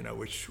background. Wow.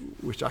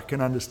 Which I can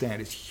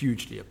understand is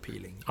hugely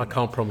appealing. I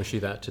can't promise you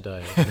that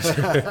today.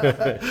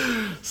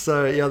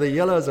 So the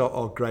yellows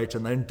are great,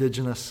 and they're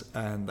indigenous,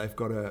 and they've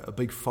got a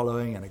big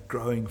following and a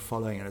growing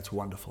following, and it's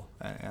wonderful.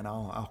 And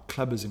our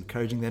club is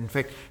encouraging that. In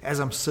fact, as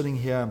I'm sitting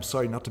here, I'm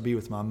sorry not to be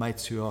with my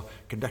mates who are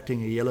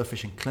conducting a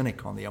yellowfishing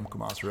clinic on the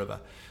Umkomaas River.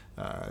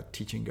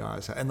 Teaching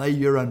guys, and they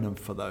Euro nymph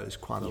for those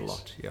quite a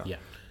lot. Yeah.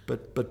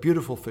 But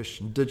beautiful fish,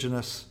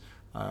 indigenous,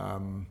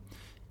 and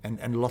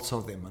lots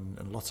of them,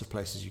 and lots of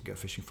places you go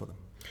fishing for them.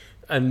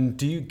 And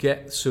do you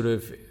get sort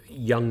of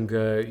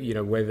younger,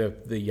 where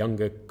the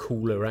younger,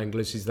 cooler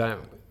anglers, is that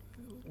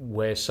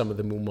where some of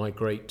them will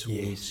migrate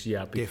towards?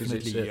 Yes, because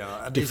definitely,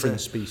 it's different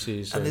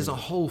species. And there's a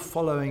whole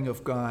following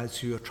of guys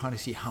who are trying to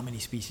see how many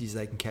species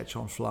they can catch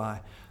on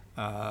fly.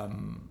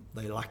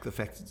 They like the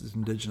fact that it's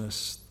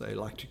indigenous. They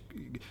like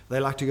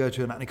to go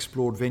to an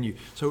unexplored venue.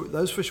 So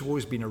those fish have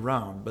always been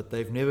around, but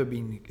they've never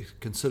been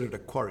considered a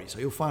quarry. So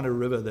you'll find a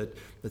river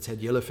that's had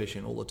yellowfish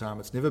in all the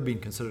time. It's never been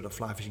considered a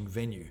fly fishing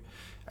venue.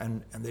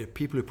 And there are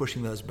people who are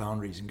pushing those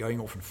boundaries and going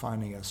off and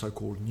finding a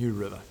so-called new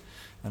river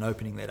and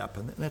opening that up,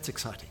 and that's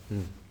exciting.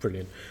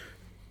 Brilliant.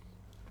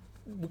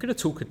 We're going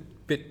to talk a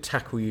bit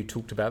tackle. You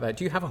talked about that.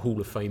 Do you have a Hall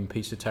of Fame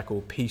piece of tackle,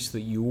 a piece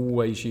that you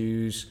always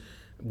use,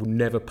 will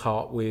never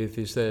part with?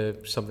 Is there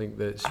something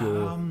that's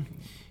your...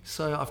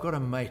 So I've got a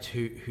mate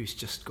who's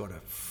just got a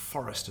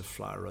forest of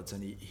fly rods,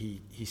 and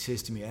he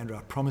says to me, Andrew,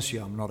 I promise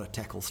you I'm not a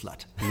tackle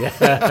slut. Yeah.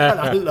 And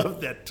I love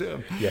that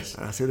term. Yes.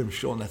 And I said to him,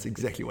 Sean, that's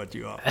exactly what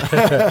you are.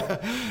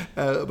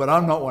 But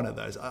I'm not one of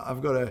those. I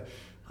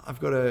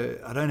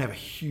don't have a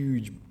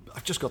huge...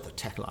 I've just got the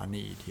tackle I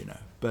need,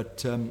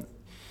 But,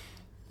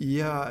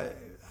 I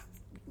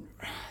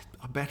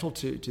battle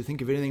to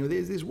think of anything.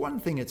 There's one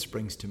thing that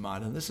springs to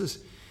mind, and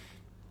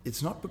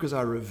it's not because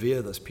I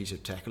revere this piece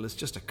of tackle, it's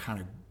just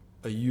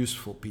a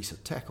useful piece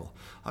of tackle.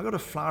 I got a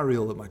fly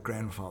reel that my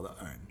grandfather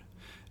owned.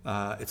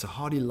 It's a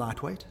hardy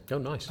lightweight. Oh,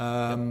 nice.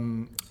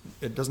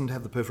 It doesn't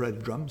have the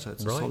perforated drum, so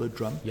it's a solid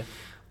drum. Yeah.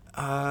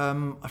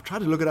 I've tried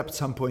to look it up at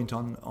some point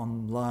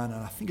online,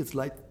 and I think it's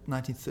late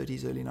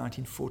 1930s, early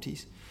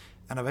 1940s.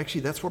 And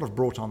that's what I've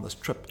brought on this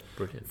trip.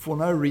 Brilliant. For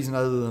no reason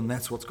other than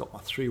that's what's got my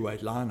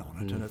 3-weight line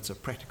on it, and it's a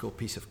practical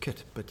piece of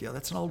kit. But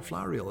that's an old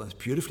fly reel, and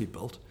it's beautifully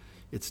built.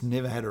 It's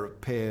never had a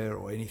repair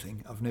or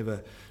anything. I've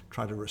never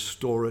tried to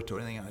restore it or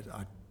anything.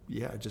 I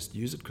just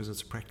use it because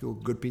it's a practical,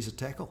 good piece of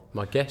tackle.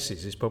 My guess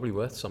is it's probably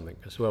worth something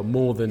as well,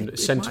 more than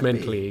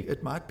sentimentally.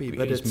 It might be,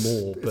 but it's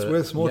more. It's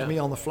worth more to me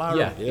on the fly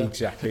rod. Yeah,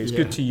 exactly. It's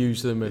good to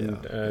use them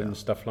and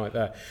stuff like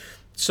that.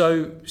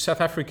 So South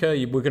Africa,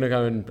 we're going to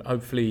go and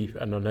hopefully,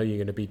 and I know you're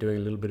going to be doing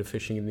a little bit of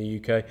fishing in the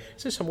UK.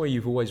 Is there somewhere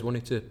you've always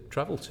wanted to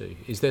travel to?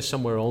 Is there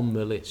somewhere on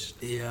the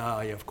list?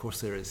 Yeah, of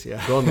course there is.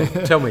 Yeah. Go on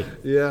then, tell me.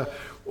 Yeah.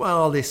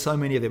 Well, there's so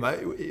many of them.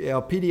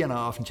 Our PD and I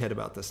often chat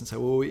about this and say,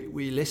 well,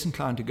 we're less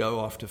inclined to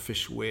go after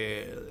fish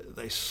where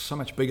they're so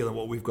much bigger than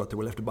what we've got that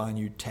we'll have to buy a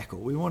new tackle.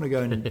 We want to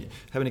go and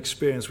have an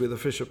experience where the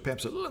fish are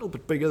perhaps a little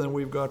bit bigger than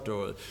we've got,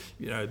 or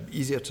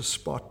easier to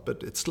spot,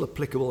 but it's still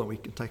applicable and we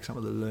can take some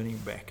of the learning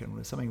back. And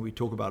it's something we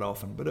talk about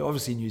often. But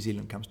obviously New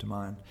Zealand comes to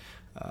mind.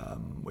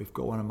 We've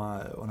got one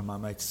of my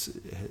mates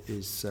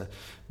is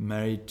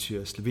married to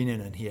a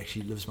Slovenian, and he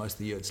actually lives most of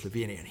the year in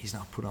Slovenia, and he's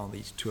now put on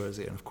these tours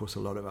there. And of course, a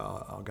lot of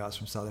our guys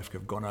from South Africa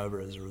have gone over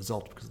as a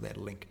result because of that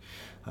link.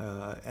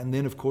 And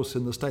then, of course,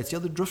 in the States, the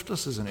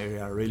Driftless is an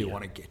area I really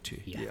want to get to.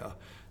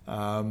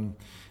 And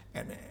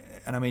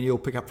I mean, you'll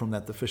pick up from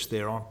that the fish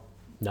there aren't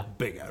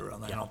bigger,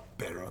 and they're not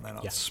better, and they're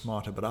not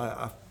smarter. But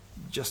I've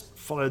just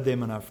followed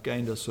them, and I've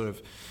gained a sort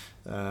of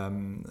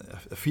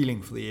a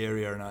feeling for the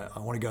area, and I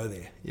want to go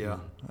there.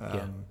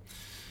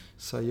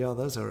 So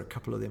those are a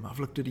couple of them. I've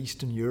looked at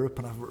Eastern Europe,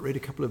 and I've read a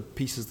couple of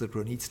pieces that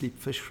were eat sleep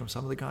fish from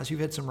some of the guys.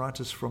 You've had some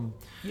writers from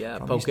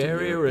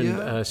Bulgaria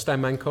and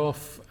Stan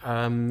Mankov.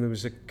 There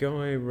was a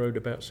guy who wrote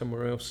about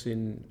somewhere else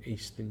in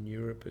Eastern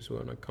Europe as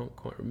well, and I can't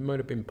quite remember. It might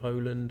have been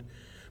Poland.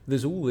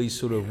 There's all these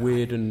sort of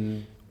weird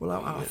and...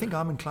 Well, I think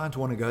I'm inclined to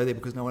want to go there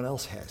because no one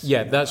else has.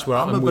 Yeah, that's where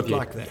I'm a with bit you.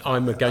 like that.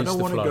 I'm against the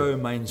flow. I don't want to go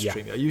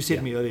mainstream. Yeah. You said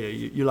to me earlier,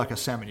 you like a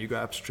salmon, you go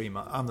upstream.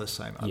 I'm the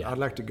same. I'd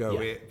like to go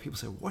where people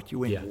say, what, you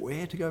went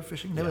where to go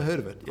fishing? Never heard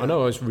of it. I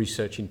know I was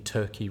researching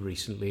Turkey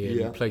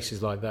recently and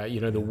places like that.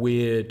 The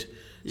weird,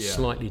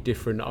 slightly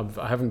different.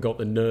 I haven't got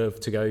the nerve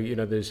to go.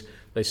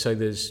 They say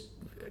there's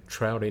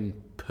trout in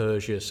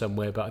Persia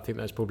somewhere, but I think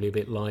that's probably a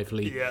bit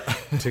lively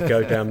to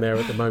go down there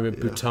at the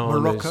moment.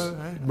 Bhutan,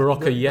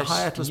 Morocco, yes, the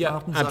High Atlas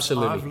Mountains.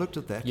 Absolutely, I've looked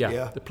at that.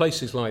 The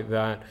places like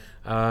that.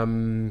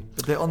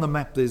 But they're on the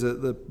map. There's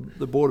the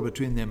border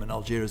between them and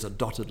Algeria is a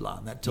dotted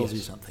line. That tells you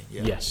something.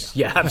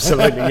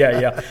 Absolutely,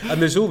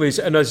 And there's all these,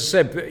 and as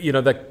I said,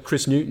 that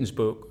Chris Newton's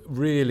book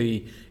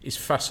really is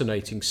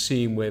fascinating,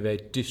 seeing where they're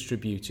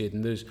distributed.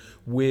 And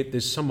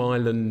there's some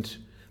island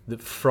that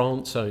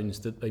France owns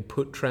that they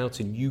put trout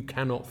in. You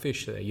cannot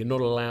fish there. You're not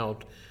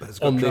allowed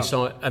on this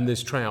island, and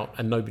there's trout,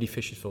 and nobody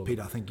fishes for them. Pete,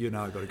 I think you and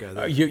I have got to go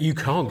there. You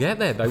can't get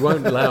there. They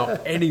won't allow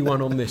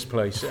anyone on this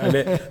place.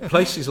 And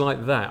places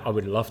like that, I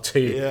would love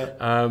to.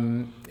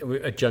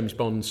 A James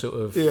Bond sort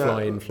of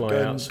fly in,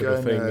 fly out sort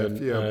of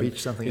thing.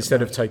 Beach something.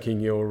 Instead of taking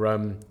your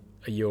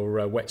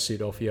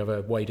wetsuit off, you have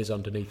a waders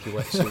underneath your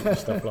wetsuit and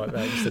stuff like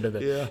that instead of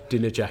the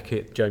dinner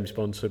jacket James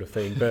Bond sort of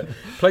thing. But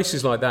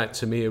places like that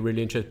to me are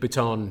really interesting.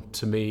 Bhutan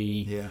to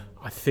me,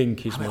 I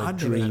think is my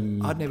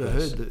dream. I'd never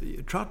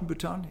heard Trout in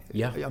Bhutan.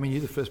 I mean,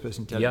 you're the first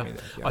person telling me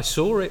that. I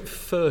saw it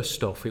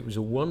first off. It was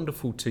a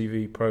wonderful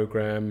TV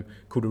program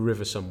called A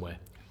River Somewhere,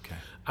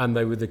 and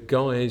they were the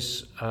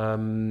guys,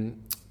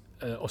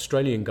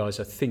 Australian guys,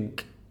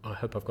 I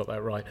hope I've got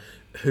that right,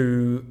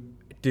 who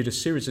did a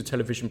series of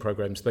television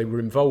programs. They were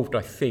involved,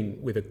 I think,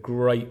 with a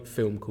great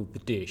film called The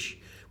Dish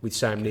with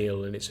Sam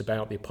Neill, and it's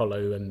about the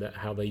Apollo and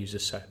how they use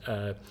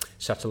a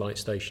satellite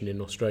station in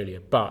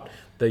Australia. But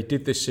they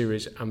did this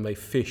series and they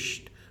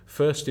fished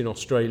first in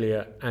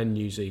Australia and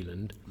New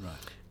Zealand. Right.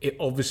 It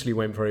obviously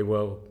went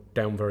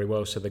down very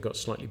well, so they got a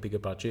slightly bigger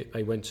budget.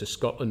 They went to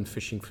Scotland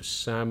fishing for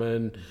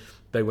salmon.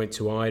 They went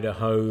to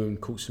Idaho and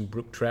caught some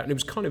brook trout. And it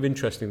was kind of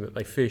interesting that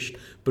they fished,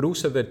 but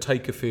also they'd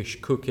take a fish,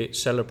 cook it,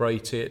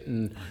 celebrate it.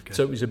 And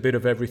so it was a bit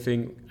of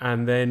everything.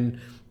 And then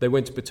they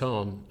went to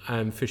Bhutan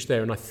and fished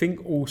there. And I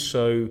think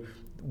also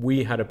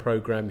we had a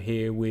program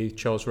here with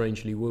Charles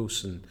Rangeley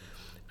Wilson.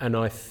 And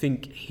I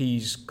think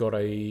he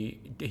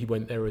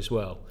went there as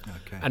well.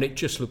 And it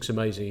just looks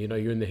amazing.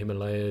 You're in the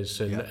Himalayas.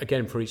 And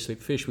again, for Eat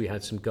Sleep Fish, we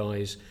had some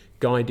guys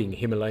guiding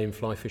Himalayan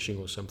fly fishing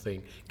or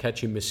something,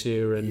 catching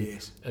masir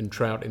and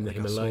trout in the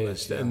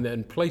Himalayas.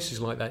 And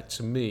places like that,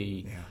 to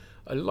me,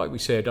 like we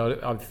said,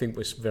 I think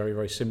was very,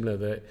 very similar,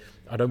 that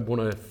I don't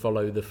want to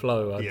follow the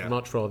flow. I'd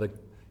much rather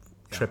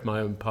tread my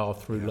own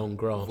path through long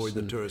grass. Avoid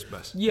the tourist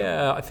bus.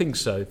 Yeah, I think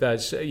so.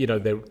 That's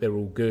they're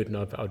all good, and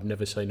I'd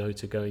never say no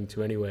to going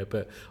to anywhere.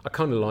 But I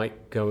kind of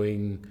like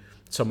going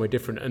somewhere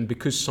different, and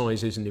because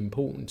size isn't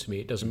important to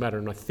me, it doesn't matter.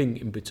 And I think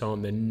in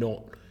Bhutan they're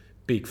not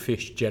big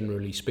fish,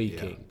 generally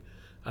speaking,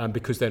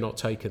 because they're not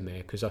taken there.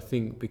 Because I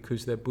think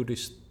because they're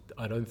Buddhist,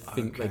 I don't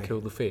think they kill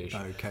the fish.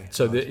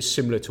 So it's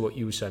similar to what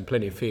you were saying,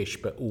 plenty of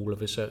fish, but all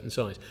of a certain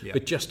size.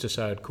 But just to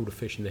say I'd caught a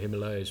fish in the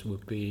Himalayas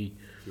would be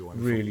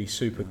really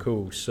super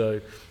cool. So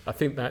I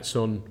think that's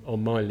on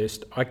my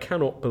list. I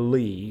cannot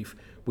believe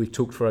we've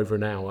talked for over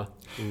an hour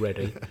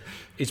already.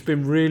 It's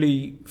been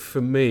really,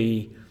 for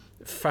me,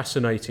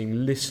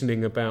 fascinating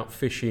listening about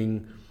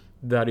fishing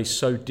that is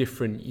so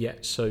different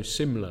yet so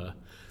similar,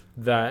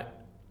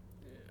 that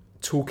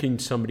talking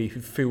to somebody who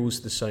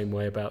feels the same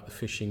way about the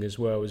fishing as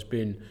well has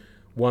been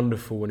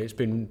wonderful. And it's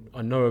been,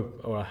 I know,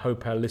 or I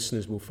hope our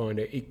listeners will find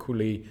it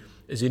equally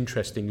as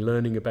interesting,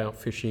 learning about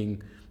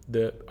fishing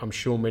that I'm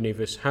sure many of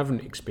us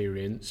haven't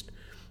experienced,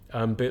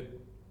 but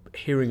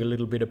hearing a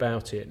little bit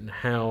about it and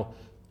how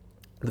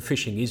the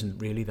fishing isn't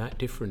really that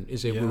different,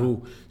 is it? We're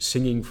all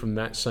singing from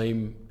that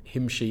same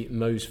hymn sheet,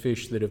 and those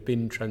fish that have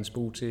been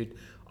transported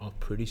are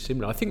pretty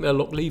similar. I think they're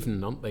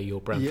Lochleven, aren't they, your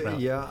brown trout?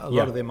 Yeah, a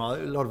lot of them are.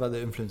 A lot of other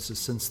influences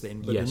since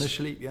then. But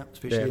initially,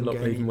 especially in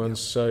Lochleven gaming, ones.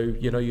 So,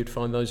 you'd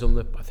find those on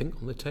the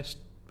test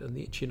and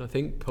the Itchin, I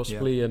think,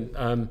 possibly,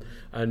 and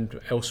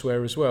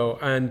elsewhere as well.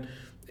 And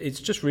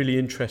it's just really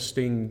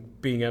interesting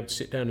being able to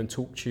sit down and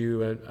talk to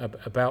you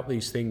about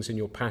these things and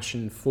your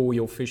passion for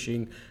your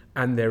fishing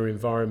and their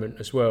environment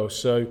as well.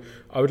 So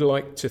I would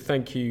like to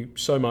thank you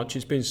so much.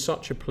 It's been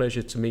such a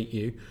pleasure to meet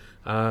you.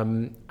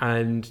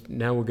 And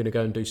now we're going to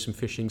go and do some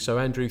fishing. So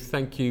Andrew,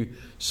 thank you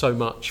so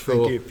much for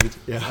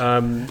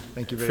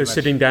thank you very much.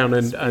 Sitting down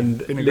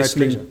and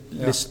listening.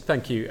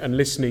 Thank you, and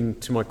listening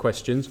to my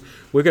questions.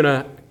 We're going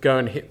to go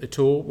and hit the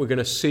tour. We're going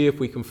to see if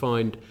we can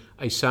find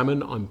a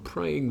salmon. I'm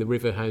praying the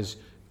river has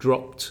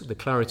dropped. The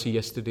clarity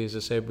yesterday, as I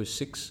said, was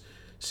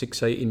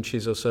 6-8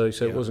 inches or so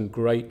it wasn't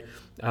great.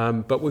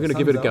 But we're going to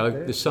give it a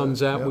go. The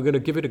sun's out. We're going to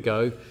give it a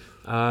go.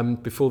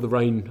 Before the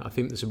rain, I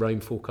think there's a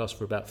rain forecast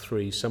for about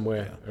 3,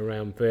 somewhere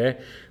around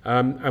there.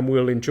 And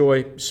we'll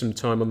enjoy some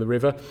time on the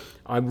river.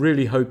 I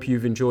really hope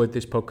you've enjoyed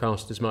this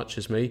podcast as much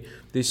as me.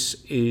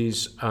 This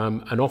is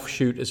an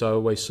offshoot, as I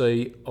always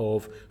say,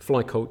 of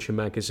Fly Culture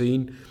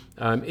magazine.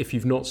 If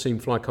you've not seen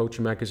Fly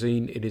Culture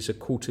magazine, it is a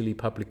quarterly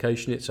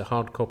publication. It's a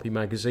hard copy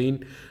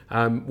magazine.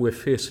 We're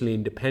fiercely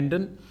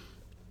independent.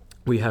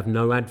 We have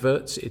no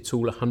adverts. It's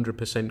all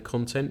 100%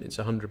 content. It's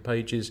 100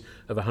 pages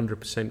of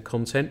 100%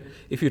 content.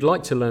 If you'd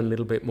like to learn a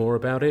little bit more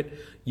about it,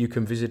 you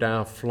can visit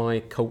our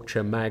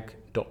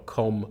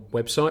flyculturemag.com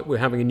website. We're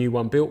having a new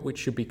one built, which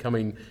should be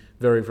coming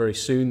very, very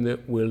soon,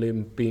 that will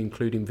be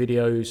including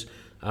videos,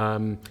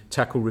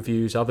 tackle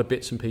reviews, other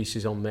bits and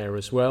pieces on there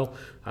as well,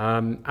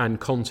 and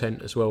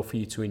content as well for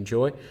you to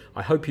enjoy.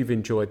 I hope you've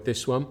enjoyed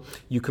this one.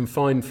 You can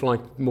find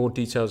more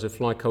details of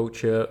Fly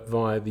Culture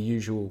via the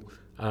usual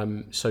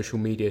social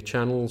media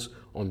channels.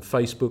 On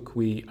Facebook,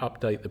 we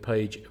update the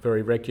page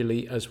very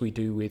regularly, as we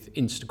do with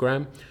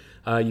Instagram.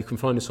 You can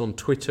find us on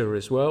Twitter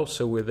as well,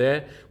 so we're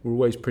there. We're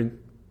always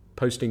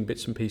posting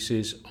bits and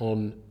pieces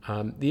on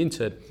the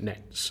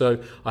internet.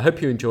 So I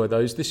hope you enjoy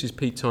those. This is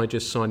Pete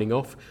Tigers signing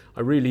off. I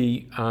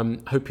really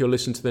hope you'll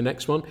listen to the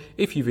next one.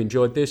 If you've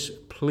enjoyed this,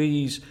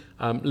 please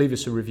leave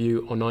us a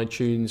review on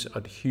iTunes.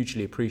 I'd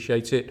hugely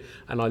appreciate it.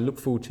 And I look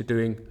forward to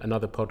doing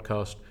another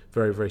podcast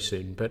very, very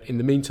soon. But in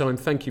the meantime,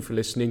 thank you for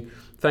listening.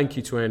 Thank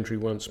you to Andrew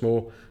once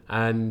more,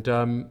 and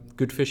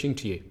good fishing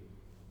to you.